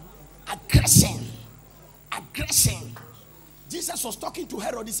 Aggression. Jesus was talking to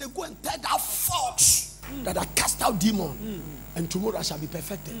Herod. He said, go and tell that fox that I cast out demon, and tomorrow I shall be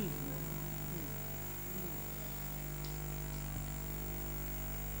perfected.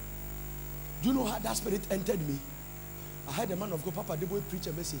 Do you know how that spirit entered me? I heard a man of God, Papa Deboe, preach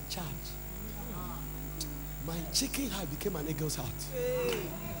a message, charge. My chicken heart became an eagle's heart.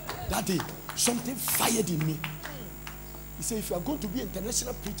 That day, something fired in me. He said, if you are going to be an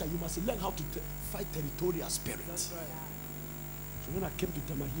international preacher, you must learn how to fight territorial spirit. That's right. So when I came to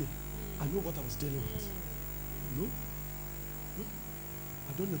Tamahir, I know what I was dealing with. No,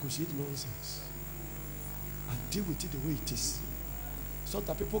 I don't negotiate nonsense. I deal with it the way it is.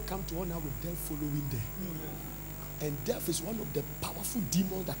 Sometimes people come to honor with death following them. And death is one of the powerful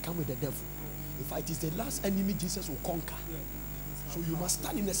demons that come with the devil. In fact, it is the last enemy Jesus will conquer. So you must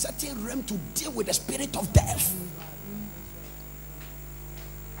stand in a certain realm to deal with the spirit of death.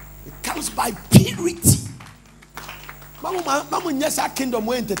 It comes by purity. Mama, yes, our kingdom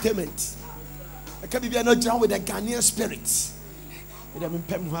way entertainment. I can't be not drowned with the Ghanaian spirit.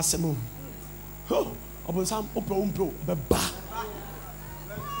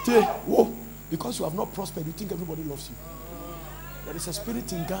 Because you have not prospered, you think everybody loves you. There is a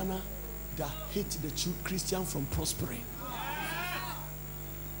spirit in Ghana that hates the true Christian from prospering.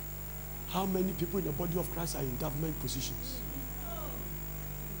 How many people in the body of Christ are in government positions?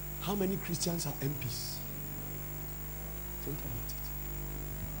 How many Christians are MPs? Think about it.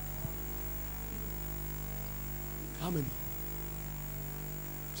 How many?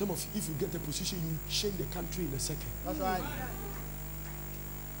 Some of you, if you get a position, you change the country in a second. That's right.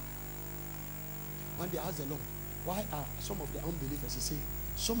 When they ask the Lord, why are some of the unbelievers? He say,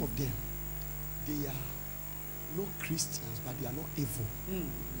 some of them, they are not Christians, but they are not evil.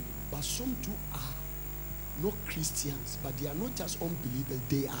 But some too are not Christians, but they are not just unbelievers,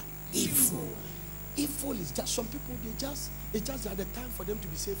 they are evil. Evil is just, some people, it's just that the time for them to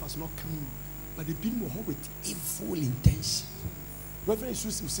be safe has not come. But they've been more with evil intention. Reverend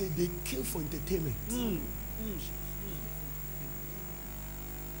Yusuf will say they kill for entertainment.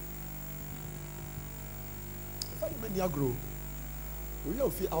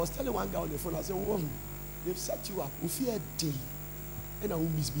 I was telling one guy on the phone, I said, "Woman, they've set you up. We fear a day, and I will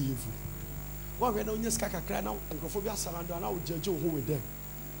misbehave. One when on your skaka cry now, and Grophobia surround, and I will judge you with them.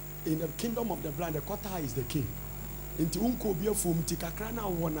 In the kingdom of the blind, the quarter is the king. Into unko be a foam tikakrana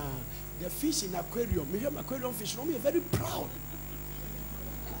wana. The fish in aquarium, me hear aquarium fish, no me very proud.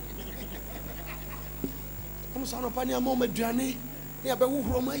 I'm sorry, Pania Moma Drani. They are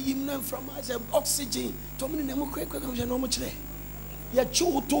Roma Yimna from us oxygen. Tommy Nemo Quake comes a normal today. Ya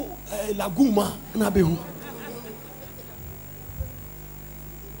Choto Laguma Nabehu.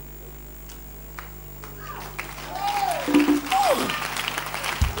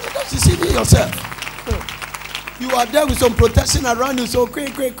 You see me yourself. You are there with some protection around you, so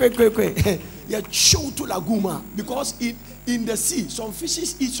quick. You show to Laguma because in the sea, some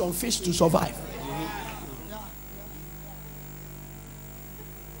fishes eat some fish to survive.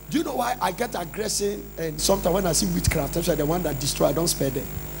 Do you know why I get aggressive? And sometimes when I see witchcraft, I'm the one that destroy, I don't spare them.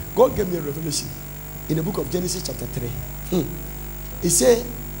 God gave me a revelation in the book of Genesis chapter 3. He said,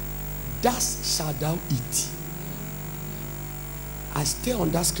 "Thus shalt thou eat." I stay on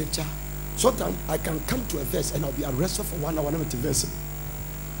that scripture. Sometimes I can come to a verse and I'll be arrested for 1 hour. I'm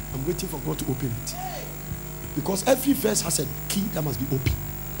waiting for God to open it. Because every verse has a key that must be open.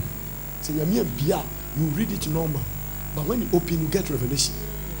 So you read it normal. But when you open, you get revelation.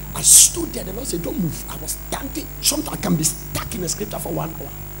 I stood there, the Lord said, "Don't move." I was standing. Sometimes I can be stuck in a scripture for 1 hour.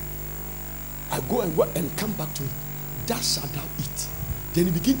 I go and work and come back to it. "Thus shalt thou eat." Then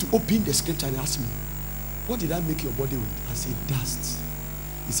he began to open the scripture and ask me, "What did I make your body with?" I said, "Dust."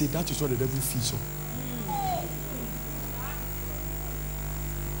 He said, "That is what the devil feeds on."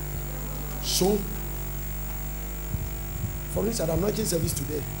 So, for instance, at anointing service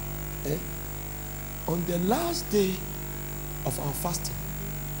today, on the last day of our fasting,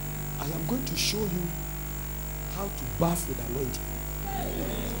 I am going to show you how to bath with anointing.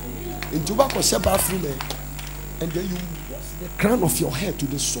 In tobacco bathroom, and then you wash the crown of your head to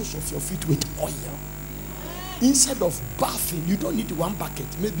the soles of your feet with oil. Instead of bathing, you don't need one bucket,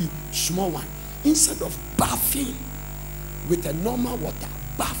 maybe small one. Instead of bathing with a normal water,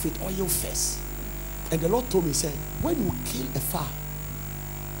 bath with oil first. And the Lord told me, said, when you kill a fowl,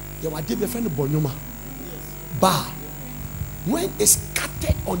 you are giving a friend of Bonuma. Bar. When it's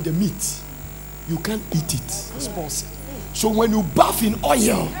scattered on the meat, you can't eat it. It's possible. So when you bath in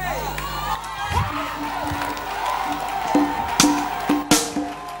oil,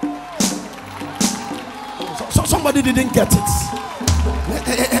 somebody didn't get it.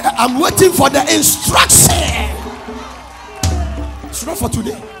 I'm waiting for the instruction. It's not for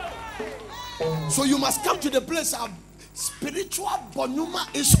today. So you must come to the place of spiritual bonuma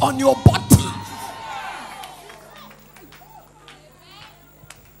is on your body.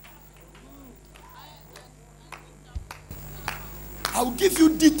 I'll give you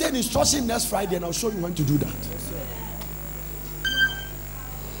detailed instruction next Friday and I'll show you when to do that.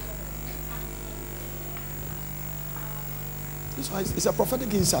 This one is a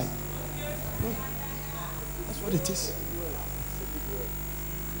prophetic insight. No, that's what it is.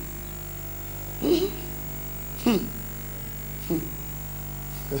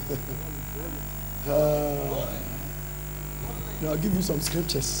 Now I'll give you some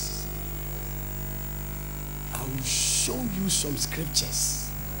scriptures. I will show you some scriptures.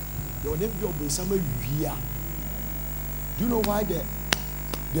 Your name will be somewhere here. Do you know why I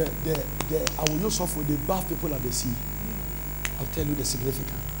will use off with the bath people at the sea? I'll tell you the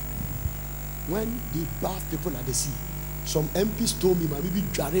significance. When they bath people at the sea, some MPs told me, maybe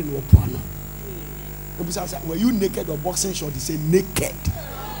Jaren or Puana. Were you naked or boxing short? They say naked.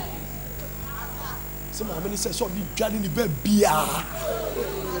 Some of them say, so the Jaren the beer.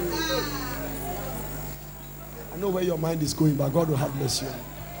 I know where your mind is going, but God will have mercy.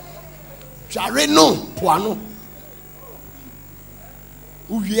 Jaren no Puano.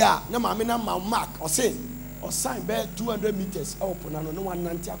 Uya, na mamina mark or say. Or sign by 200 meters. Oh, Ponano, no one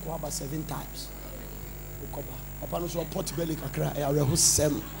nanti about 7 times. Papa no so pot belly kakra. I will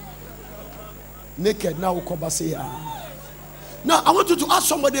sem. Naked now. Ukoba say Now I want you to ask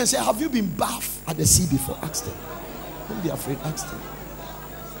somebody and say, have you been bathed at the sea before? Ask them. Don't be afraid. Ask them.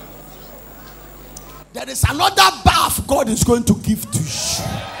 There is another bath God is going to give to you.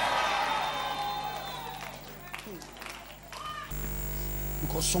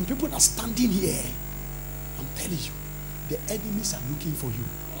 Because some people are standing here. I'm telling you, the enemies are looking for you.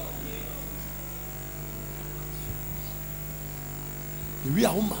 We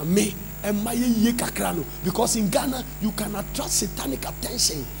are me and my kakrano, because in Ghana you can attract satanic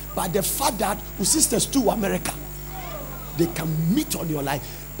attention by the fact that your sisters to America, they can meet on your life.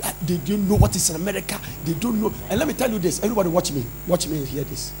 They don't know what is in America. They don't know. And let me tell you this. Everybody watch me and hear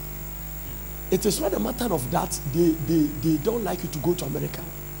this. It is not a matter of that they don't like you to go to America.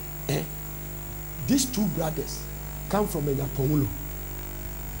 These two brothers come from Enyapomulo.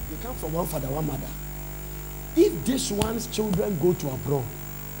 They come from one father, one mother. If this one's children go to abroad,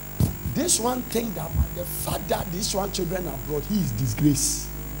 this one think that by the fact that this one children are abroad, he is disgraced.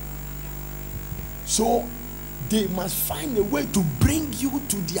 So they must find a way to bring you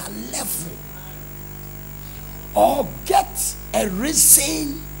to their level, or get a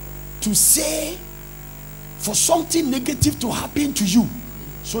reason to say for something negative to happen to you,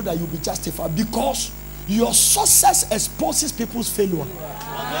 so that you'll be justified, because your success exposes people's failure.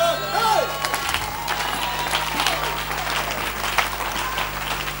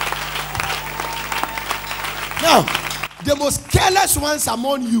 Now, the most careless ones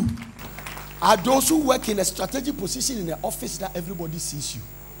among you are those who work in a strategic position in the office that everybody sees you,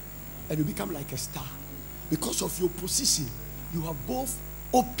 and you become like a star. Because of your position, you have both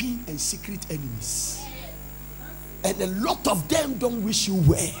open and secret enemies, and a lot of them don't wish you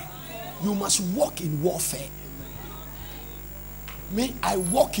well. You must walk in warfare. Me, I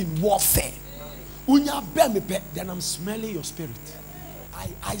walk in warfare. Then I'm smelling your spirit.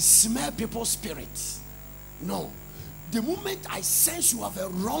 I smell people's spirits. No. The moment I sense you have a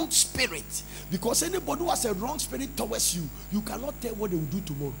wrong spirit, because anybody who has a wrong spirit towards you, you cannot tell what they will do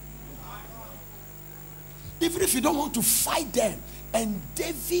tomorrow. Even if you don't want to fight them. And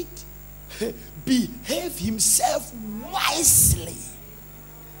David behaved himself wisely.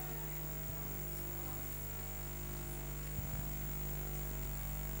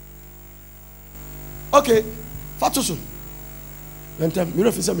 Okay, Fatusu.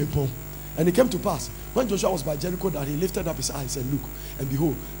 And it came to pass when Joshua was by Jericho that he lifted up his eyes and looked, and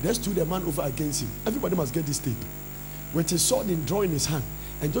behold, there stood a man over against him. Everybody must get this tape. With his sword in drawing his hand,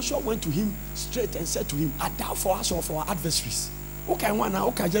 and Joshua went to him straight and said to him, "Art thou for us or for our adversaries?" Okay, one now,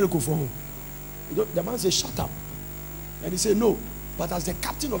 okay, Jericho for him. The man said, "Shut up." And he said, "No, but as the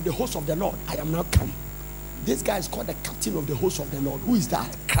captain of the host of the Lord, I am now come." This guy is called the captain of the host of the Lord. Who is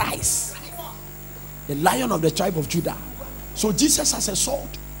that? Christ, the Lion of the tribe of Judah. So Jesus has a sword.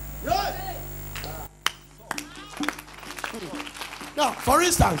 Now, for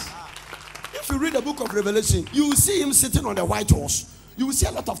instance, if you read the book of Revelation, you will see him sitting on the white horse. You will see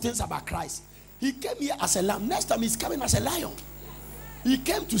a lot of things about Christ. He came here as a lamb. Next time he's coming as a lion. He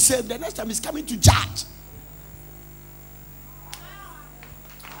came to save. The next time he's coming to judge.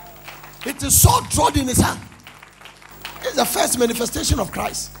 It is so drawn in his hand. It's the first manifestation of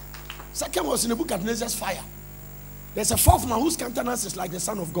Christ. Second was in the book of Nebuchadnezzar's fire. There's a fourth man whose countenance is like the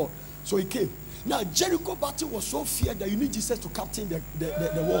Son of God. So he came. Now Jericho battle was so feared that you need Jesus to captain the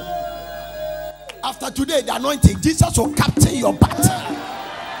war. After today, the anointing, Jesus will captain your battle.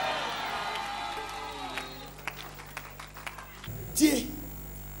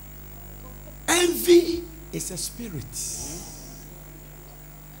 Envy is a spirit. It's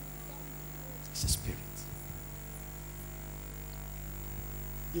a spirit.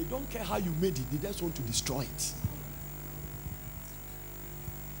 They don't care how you made it, they just want to destroy it.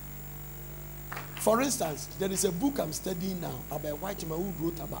 For instance, there is a book I'm studying now about a white man who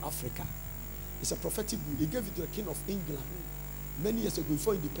wrote about Africa. It's a prophetic book. He gave it to the king of England many years ago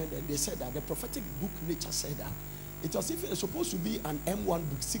before independence. They said that the prophetic book Nature said that it was even supposed to be an M1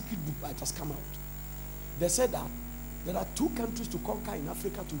 book, secret book, but it has come out. They said that there are two countries to conquer in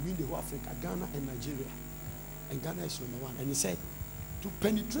Africa to win the whole Africa, Ghana and Nigeria. And Ghana is number one. And he said, to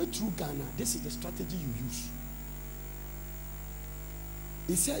penetrate through Ghana, this is the strategy you use.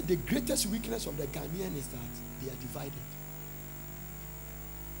 He said the greatest weakness of the Ghanaian is that they are divided.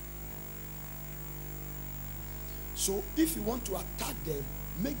 So if you want to attack them,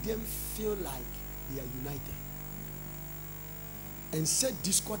 make them feel like they are united. And set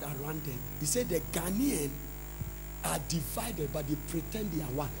discord around them. He said the Ghanaian are divided, but they pretend they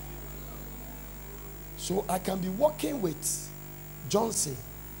are one. So I can be walking with Johnson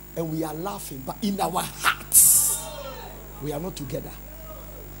and we are laughing, but in our hearts, we are not together.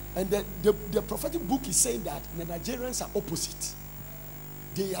 And then the prophetic book is saying that the Nigerians are opposite.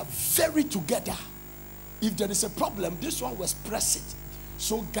 They are very together. If there is a problem, this one will express it.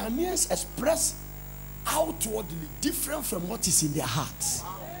 So Ghanaians express outwardly different from what is in their hearts.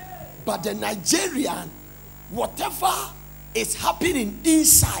 But the Nigerian, whatever is happening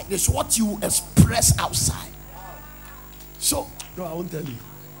inside is what you express outside. So, no, I won't tell you.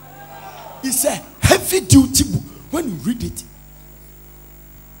 It's a heavy duty book. When you read it,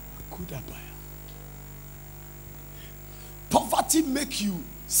 Poverty make you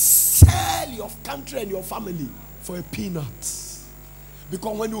sell your country and your family for a peanut.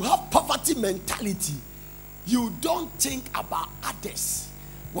 Because when you have poverty mentality, you don't think about others.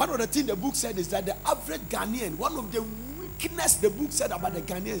 One of the things the book said is that the average Ghanaian, one of the weakness the book said about the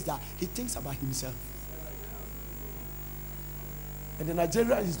Ghanaian is that he thinks about himself. And the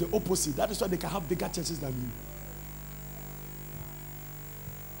Nigerian is the opposite. That is why they can have bigger churches than you.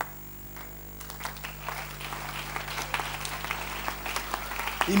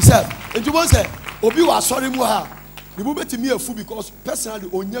 Himself. And you won't say, Obi was sorry more. The movement to me a fool because personally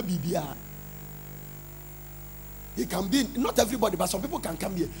onya bibia. He can be, not everybody, but some people can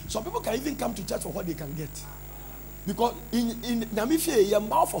come here. Some people can even come to church for what they can get. Because in Namibia, you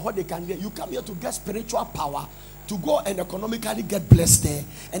are for what they can get. You come here to get spiritual power, to go and economically get blessed there.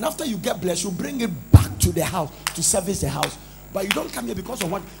 And after you get blessed, you bring it back to the house to service the house. But you don't come here because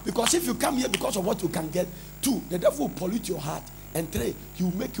of what? Because if you come here because of what you can get, 2, the devil will pollute your heart. And 3, he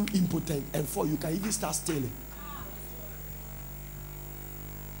will make you impotent. And 4, you can even start stealing.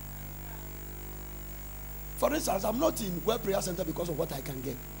 For instance, I'm not in World Prayer Center because of what I can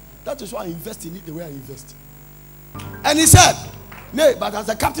get. That is why I invest in it the way I invest. And he said, nay, but as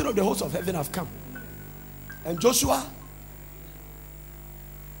the captain of the host of heaven I've come. And Joshua,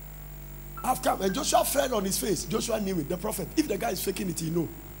 I've come. And Joshua fell on his face. Joshua knew it, the prophet. If the guy is faking it, he know.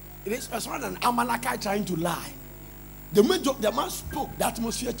 It is not an Amalekite trying to lie. The man spoke, the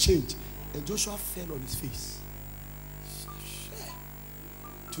atmosphere changed. And Joshua fell on his face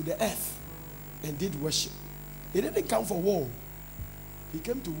to the earth and did worship. He didn't come for war. He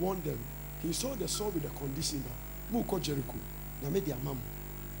came to warn them. He saw the sword with the condition that Muko Jericho. Na made their mom.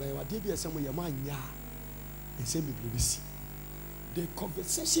 But I did be some way man ya. And say me the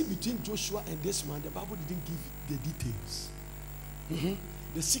conversation between Joshua and this man, the Bible didn't give the details.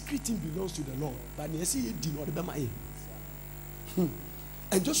 The secret thing belongs to the Lord. But you see it did not remember him.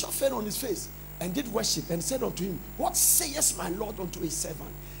 And Joshua fell on his face and did worship and said unto him, what sayest my Lord unto his servant?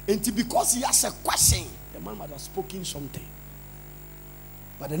 And because he asked a question, the man might have spoken something.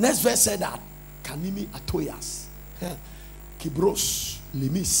 But the next verse said that Kanimi Atoyas, Kibros,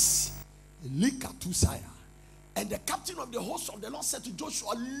 Lemis, Likatusaya. And the captain of the host of the Lord said to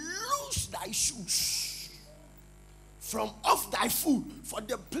Joshua, loose thy shoes from off thy foot, for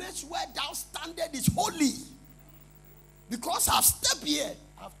the place where thou standest is holy. Because I've stepped here,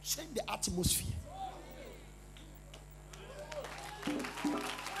 I've changed the atmosphere.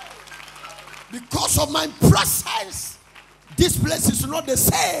 Because of my presence, this place is not the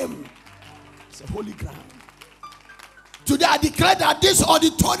same. It's a holy ground. Today I declare that this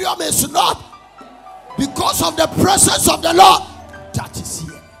auditorium is not because of the presence of the Lord that is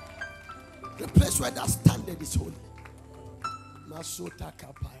here. The place where that standard is holy.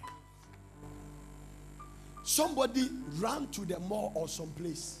 Somebody ran to the mall or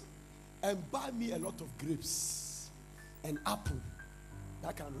someplace and buy me a lot of grapes and apple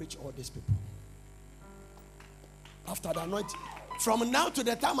that can reach all these people. After the anointing, from now to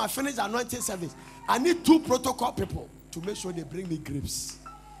the time I finish the anointing service, I need 2 protocol people to make sure they bring me grapes.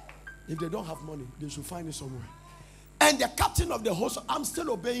 If they don't have money, they should find it somewhere. And the captain of the host, I'm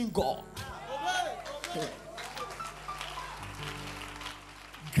still obeying God. Obey.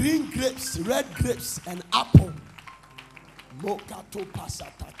 Green grapes, red grapes, and apple.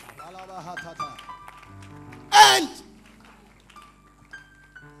 And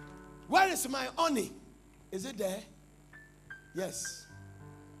where is my honey? Is it there? Yes.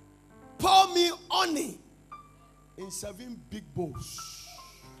 Pour me honey in 7 big bowls.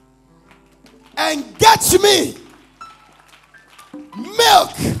 And get me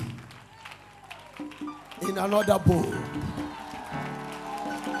milk in another bowl.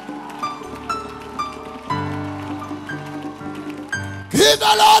 Give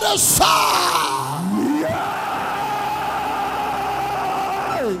the Lord a shout. Yeah.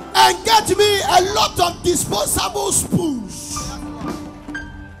 And get me a lot of disposable spoons.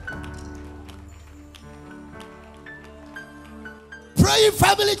 Praying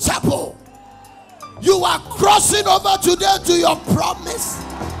Family Chapel, you are crossing over today to your promise.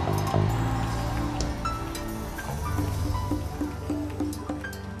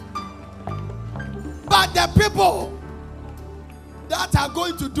 But the people that are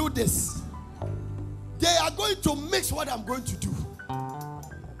going to do this, they are going to mix what I'm going to do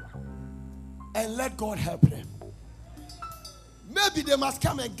and let God help them. Maybe they must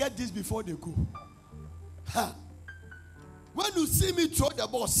come and get this before they go. Huh. When you see me throw the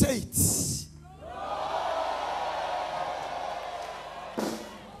ball, say it.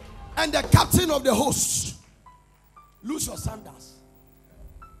 And the captain of the host, lose your sandals.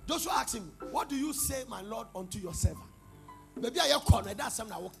 Joshua asked him, what do you say, my Lord, unto your servant? Maybe I corner. That's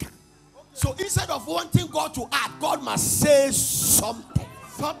something I will come. So instead of wanting God to act, God must say something.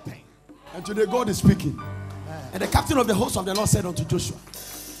 Something. And today God is speaking. And the captain of the host of the Lord said unto Joshua,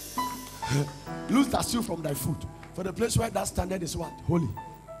 loose thy shoe from thy foot, for the place where thou standest is what? Holy.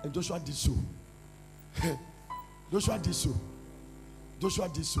 And Joshua did so. Joshua did so. Joshua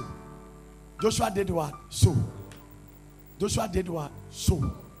did so. Joshua did what? So. Joshua did what?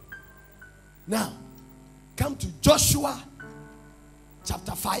 So. Now, come to Joshua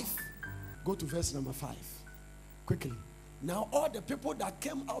chapter 5. Go to verse number 5. Quickly. Now all the people that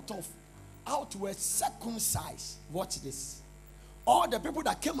came out were circumcised. Watch this. All the people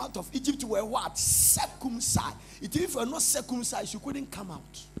that came out of Egypt were what? Circumcised. If you were not circumcised, you couldn't come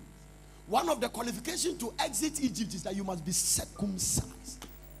out. One of the qualifications to exit Egypt is that you must be circumcised.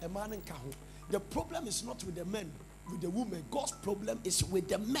 A man in Kahu. The problem is not with the men, with the women. God's problem is with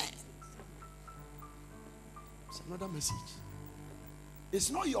the men. It's another message. It's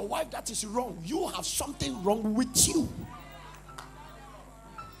not your wife that is wrong. You have something wrong with you.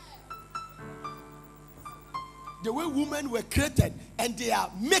 The way women were created and their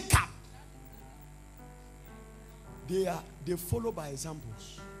makeup, they follow by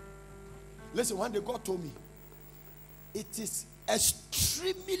examples. Listen, one day God told me, it is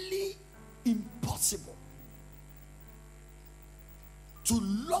extremely impossible to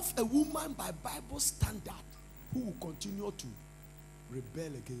love a woman by Bible standard who will continue to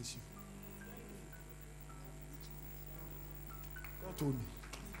rebel against you. God told me.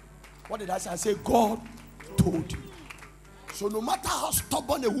 What did I say? I said, God told you. So no matter how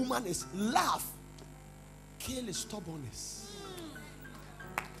stubborn a woman is, love kills stubbornness.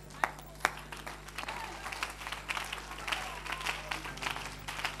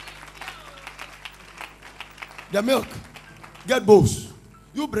 The milk. Get bowls.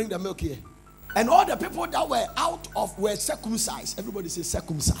 You bring the milk here. And all the people that were circumcised. Everybody say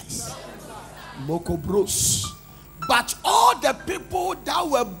circumcised. Moko bros. But all the people that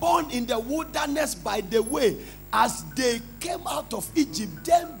were born in the wilderness by the way, as they came out of Egypt,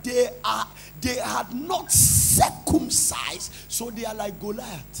 then they had not circumcised, so they are like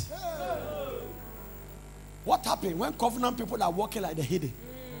Goliath. What happened when covenant people are walking like the hidden?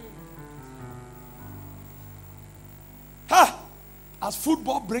 As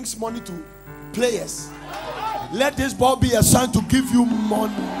football brings money to players, let this ball be a sign to give you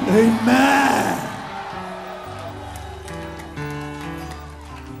money. Amen.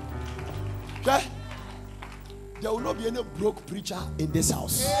 Okay? There will not be any broke preacher in this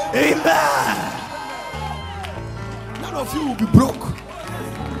house. Amen. None of you will be broke.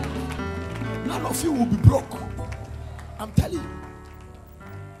 None of you will be broke. I'm telling you.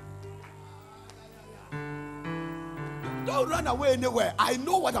 Don't run away anywhere. I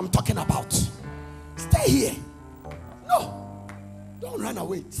know what I'm talking about. Stay here. No. Don't run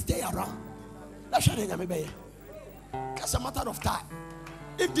away. Stay around. That's a matter of time.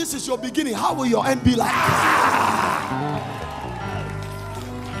 If this is your beginning, how will your end be like?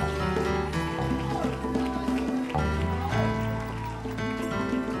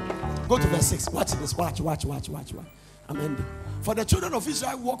 Go to verse 6. Watch this. Watch. I'm ending. For the children of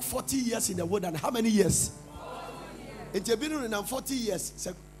Israel walked 40 years in the wilderness. How many years? In the beginning of 40 years,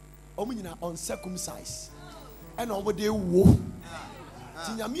 uncircumcised. And over there, woe.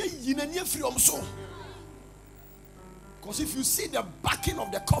 Because if you see the backing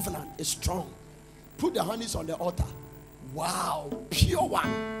of the covenant is strong, put the hands on the altar. Wow, pure one.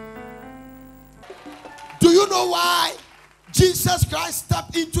 Do you know why Jesus Christ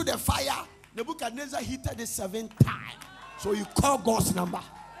stepped into the fire? Nebuchadnezzar heated it 7 times. So you call God's number.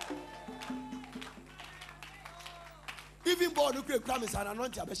 Even born nuclear crime is an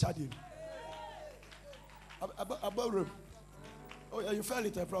anointing. About room. Oh yeah, you fell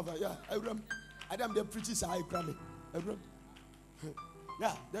it, prophet. Yeah, I am the preachers are cramming.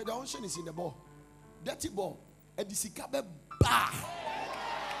 Yeah, the unction is in the ball. Dirty ball. And the sikabe bah.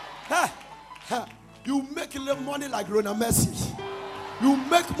 You make money like Ronald Messi. You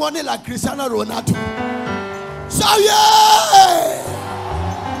make money like Cristiano Ronaldo. So yeah.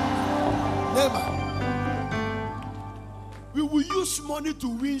 Never. We will use money to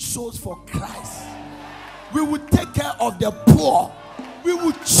win souls for Christ. We will take care of the poor. We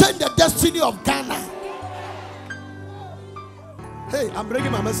will change the destiny of Ghana. Hey, I'm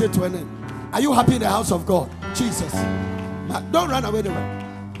bringing my message to an end. Are you happy in the house of God? Jesus. Don't run away there.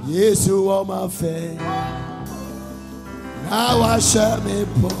 Yes, you are my faith. Now I shall me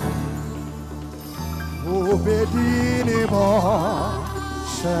poor. Obedini mo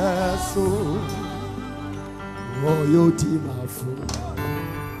shesu. Oh, you team of food.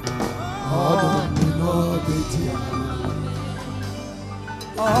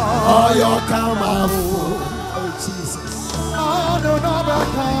 Oh, your come oh Jesus. Oh, no,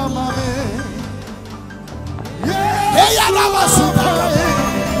 come hey, I never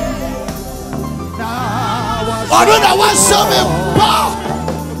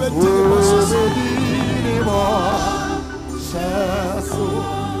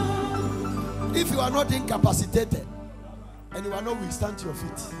if you are not incapacitated and you are not weak, stand to your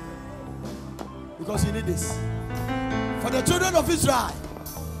feet. Because you need this. For the children of Israel,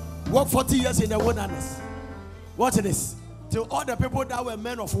 work 40 years in the wilderness. Watch this. Till all the people that were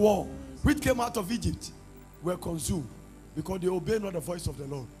men of war, which came out of Egypt, were consumed, because they obeyed not the voice of the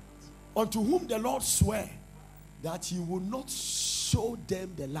Lord. Unto whom the Lord sware that he will not show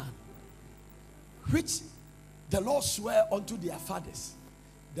them the land, which the Lord sware unto their fathers,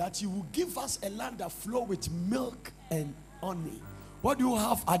 that he will give us a land that flow with milk and honey. What do you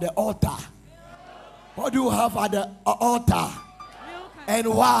have at the altar? What do you have at the altar? And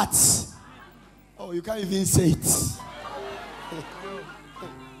what? Oh, you can't even say it.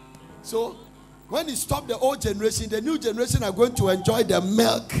 So, when he stopped the old generation, the new generation are going to enjoy the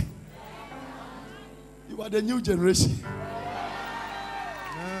milk. You are the new generation.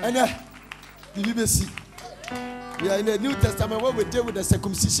 And the BBC. We are in the New Testament where we deal with the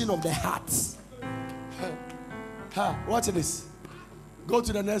circumcision of the heart. Watch this. Go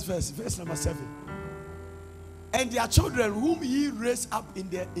to the next verse, verse number 7. And their children whom he raised up in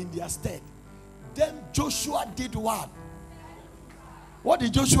their stead, then Joshua did what? What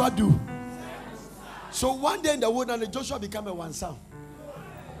did Joshua do? So one day in the wilderness, Joshua became a one son.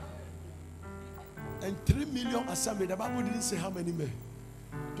 And 3 million assembly. The Bible didn't say how many men.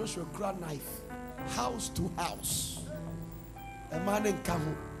 Joshua grabbed knife, house to house. A man in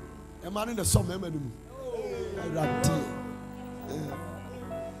Kamu, a man in the summer.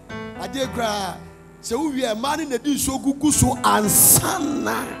 I did cry. So we are man in the dish so good so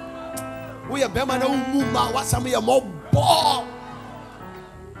ansana. We are Bemana Muma, what's some more ball.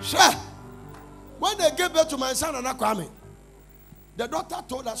 Sure. When they gave birth to my son and Akwame, the doctor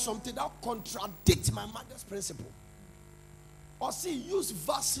told us something that contradicts my mother's principle. Or see, use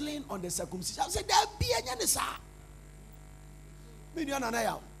Vaseline on the circumcision. I said, there be any sir. Me,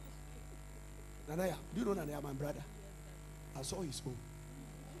 Nanaya. Nanaya, do you know Nanaya, my brother? I saw his home.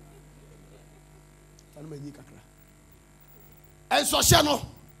 And so, Shano,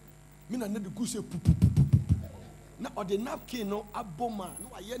 me na need to go say poo. Now, or the napkin no aboma,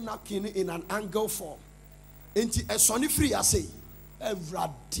 no I napkin in an angle form. Ain't a sonny free, I say, every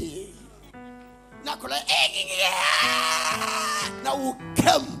day. Now, now will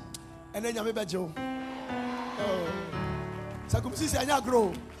come and then you may be Joe. Circumcision and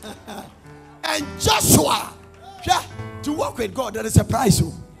grow. And Joshua, to walk with God, there is a price.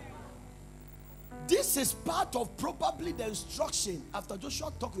 This is part of probably the instruction after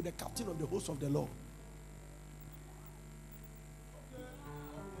Joshua talked with the captain of the host of the Lord.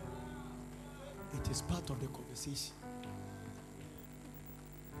 It is part of the conversation.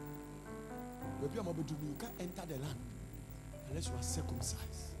 You can't enter the land unless you are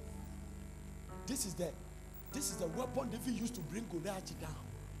circumcised. This is the weapon David used to bring Goliath down.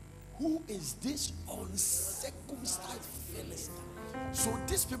 Who is this uncircumcised Philistine? So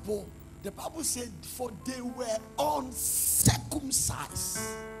these people, the Bible said, for they were uncircumcised.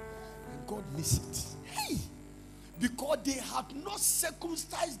 And God missed it. Hey! Because they had not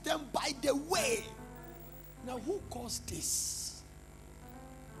circumcised them by the way. Now who caused this?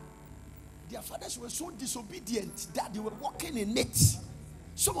 Their fathers were so disobedient that they were walking in it.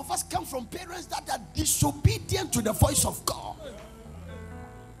 Some of us come from parents that are disobedient to the voice of God.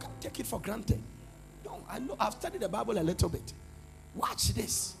 Can't take it for granted. No, I know. I've studied the Bible a little bit. Watch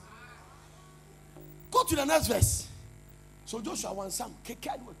this. Go to the next verse. So Joshua wants some. So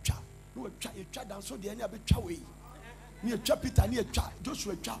the enemy away. Near Peter, near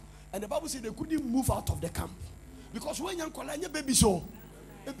Joshua, and the Bible said they couldn't move out of the camp because when young Kolanya baby so.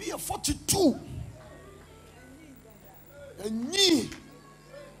 Maybe a 42. And ye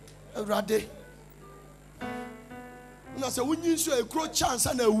a rade. And I said, when you say a crow chance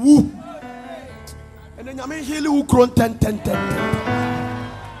and a woo. And then I mean, he who grown 10.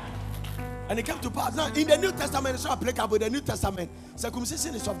 And it came to pass. Now, in the New Testament, it's not applicable. But the New Testament,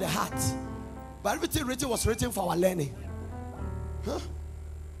 circumcision is of the heart. But everything written was written for our learning. Huh?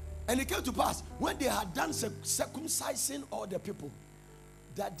 And it came to pass when they had done circumcising all the people,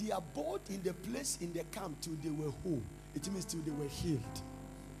 that they abode in the place in the camp till they were whole. It means till they were healed.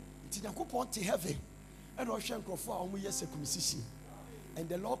 It is not to heaven. And circumcision. And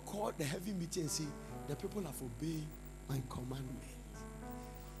the Lord called the heavy meeting and said, the people have obeyed my commandment.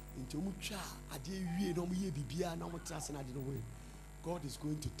 God is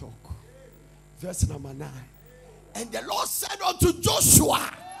going to talk. Verse number 9. And the Lord said unto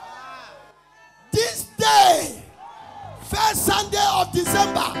Joshua, this day, first Sunday of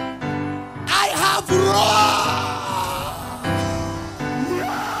December, I have roared.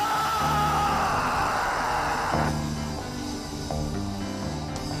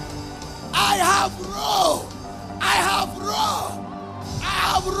 I have roared. I have roared. I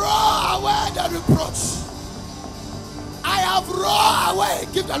have roared away the reproach. I have roared away.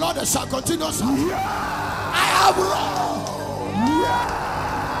 Give the Lord a shout. Continue shout. I have roared.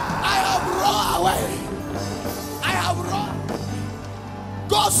 I have roared away. I have roared.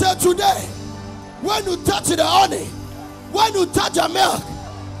 God said today, when you touch the honey, when you touch the milk,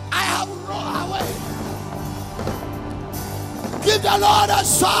 I have roared away. Give the Lord a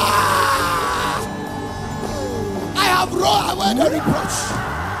shout. I have roared away the reproach.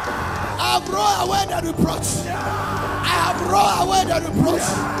 I have roared away the reproach. I have roared away the reproach.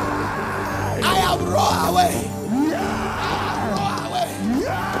 I have roared away.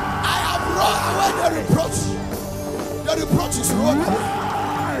 I have roared away the reproach. The reproach is rolled away.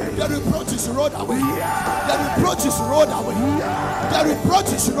 The reproach is rolled away. The reproach is rolled away. The reproach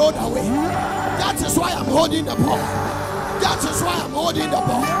is rolled away. That is why I'm holding the ball. That is why I'm holding the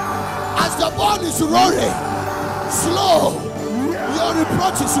ball. As the ball is rolling, slow, your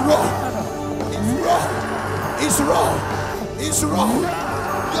reproach is raw. It's raw. It's raw. It's raw.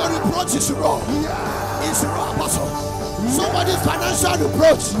 Your reproach is raw. It's raw, Apostle. Somebody's financial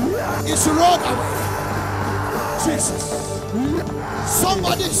reproach is rolled away. Jesus.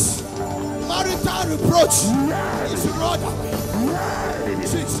 Somebody's marital reproach is rolled away.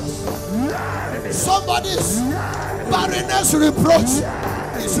 Jesus. Somebody's barrenness reproach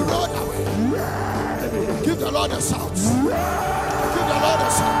is rolled away. Give the Lord a shout. Give the Lord a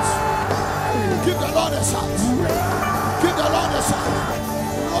shout. Give the Lord a shout. Give the Lord a shout.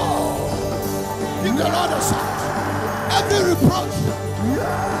 Oh. Give the Lord a shout. Every reproach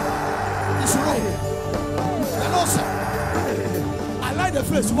is rolled. The Lord said, I like the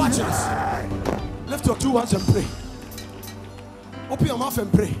face. Watch this. Lift your two hands and pray. Open your mouth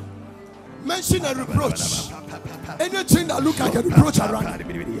and pray. Mention a reproach. Anything that look like a reproach around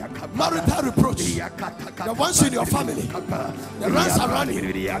you. Marital reproach. The ones in your family. The ones around you.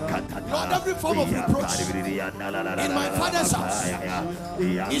 Lord, every form of reproach. In my father's house.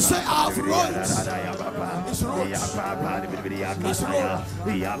 He said, I have roads. It's roads. It's roads.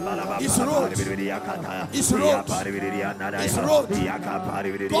 It's roads. It's roads. It's roads.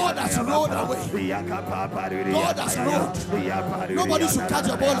 God has rolled away. God has rolled. Nobody should catch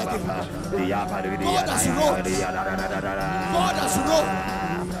a ball again. God has rolled. God has rolled.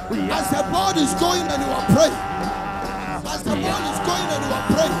 As the ball is going and you are praying. As the ball is going and you are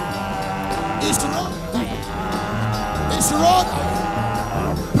praying. It's rolled. It's rolled.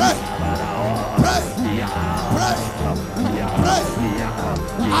 Pray. Pray. Pray. Pray.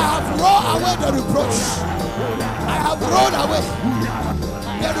 I have rolled away the reproach. I have rolled away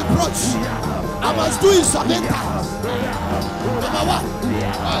the reproach. I must do it 7 times. Number 1.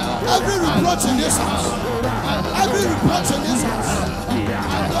 Every reproach in this house. Every reproach in this house.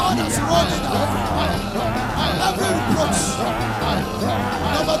 God has rolled it away. Every reproach.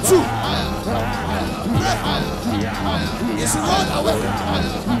 Number 2. Pray. It's rolled away.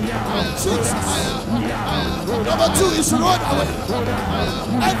 Jesus. Number 2 is rolled away.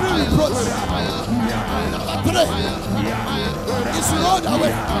 Every reproach. Number 3 is rolled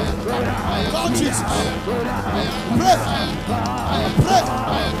away. Lord Jesus. Pray. Pray.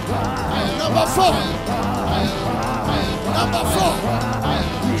 Number 4. Number 4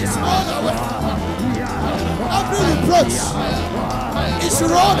 is rolled away. Every reproach is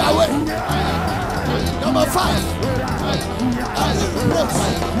rolled away. Number 5. Every reproach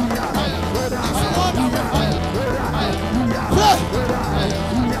is rolled away. Pray.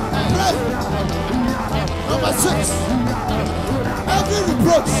 Pray. Number 6. Every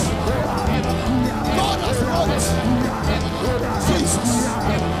reproach God has rolled. Jesus.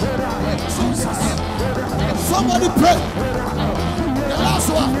 Jesus. Somebody pray. The last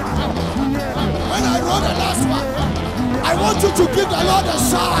one. When I wrote the last one, I want you to give the Lord a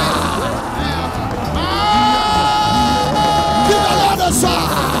shout. Give the Lord a shout.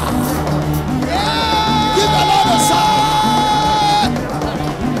 Give the Lord a shout.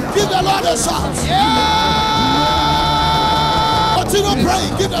 Give the Lord a shout. Continue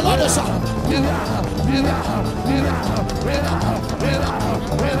praying. Give the Lord a shout.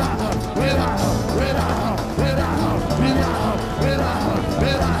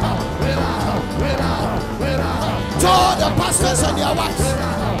 To all the pastors and their wives,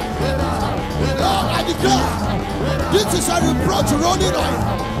 This is a reproach rolling on.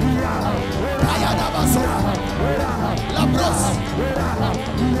 Labros.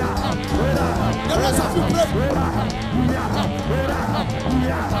 The rest of you pray.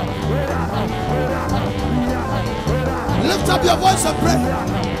 Lift up your voice and pray.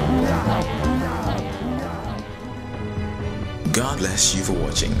 God bless you for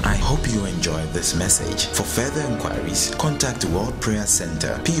watching. I hope you enjoyed this message. For further inquiries, contact World Prayer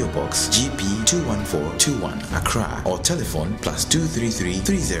Center, PO Box GP 21421 Accra, or telephone +233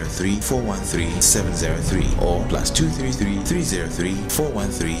 303 413 703 or +233 303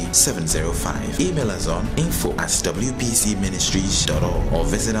 413 705. Email us on info@wpcministries.org or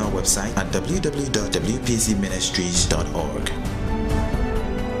visit our website at www.wpcministries.org.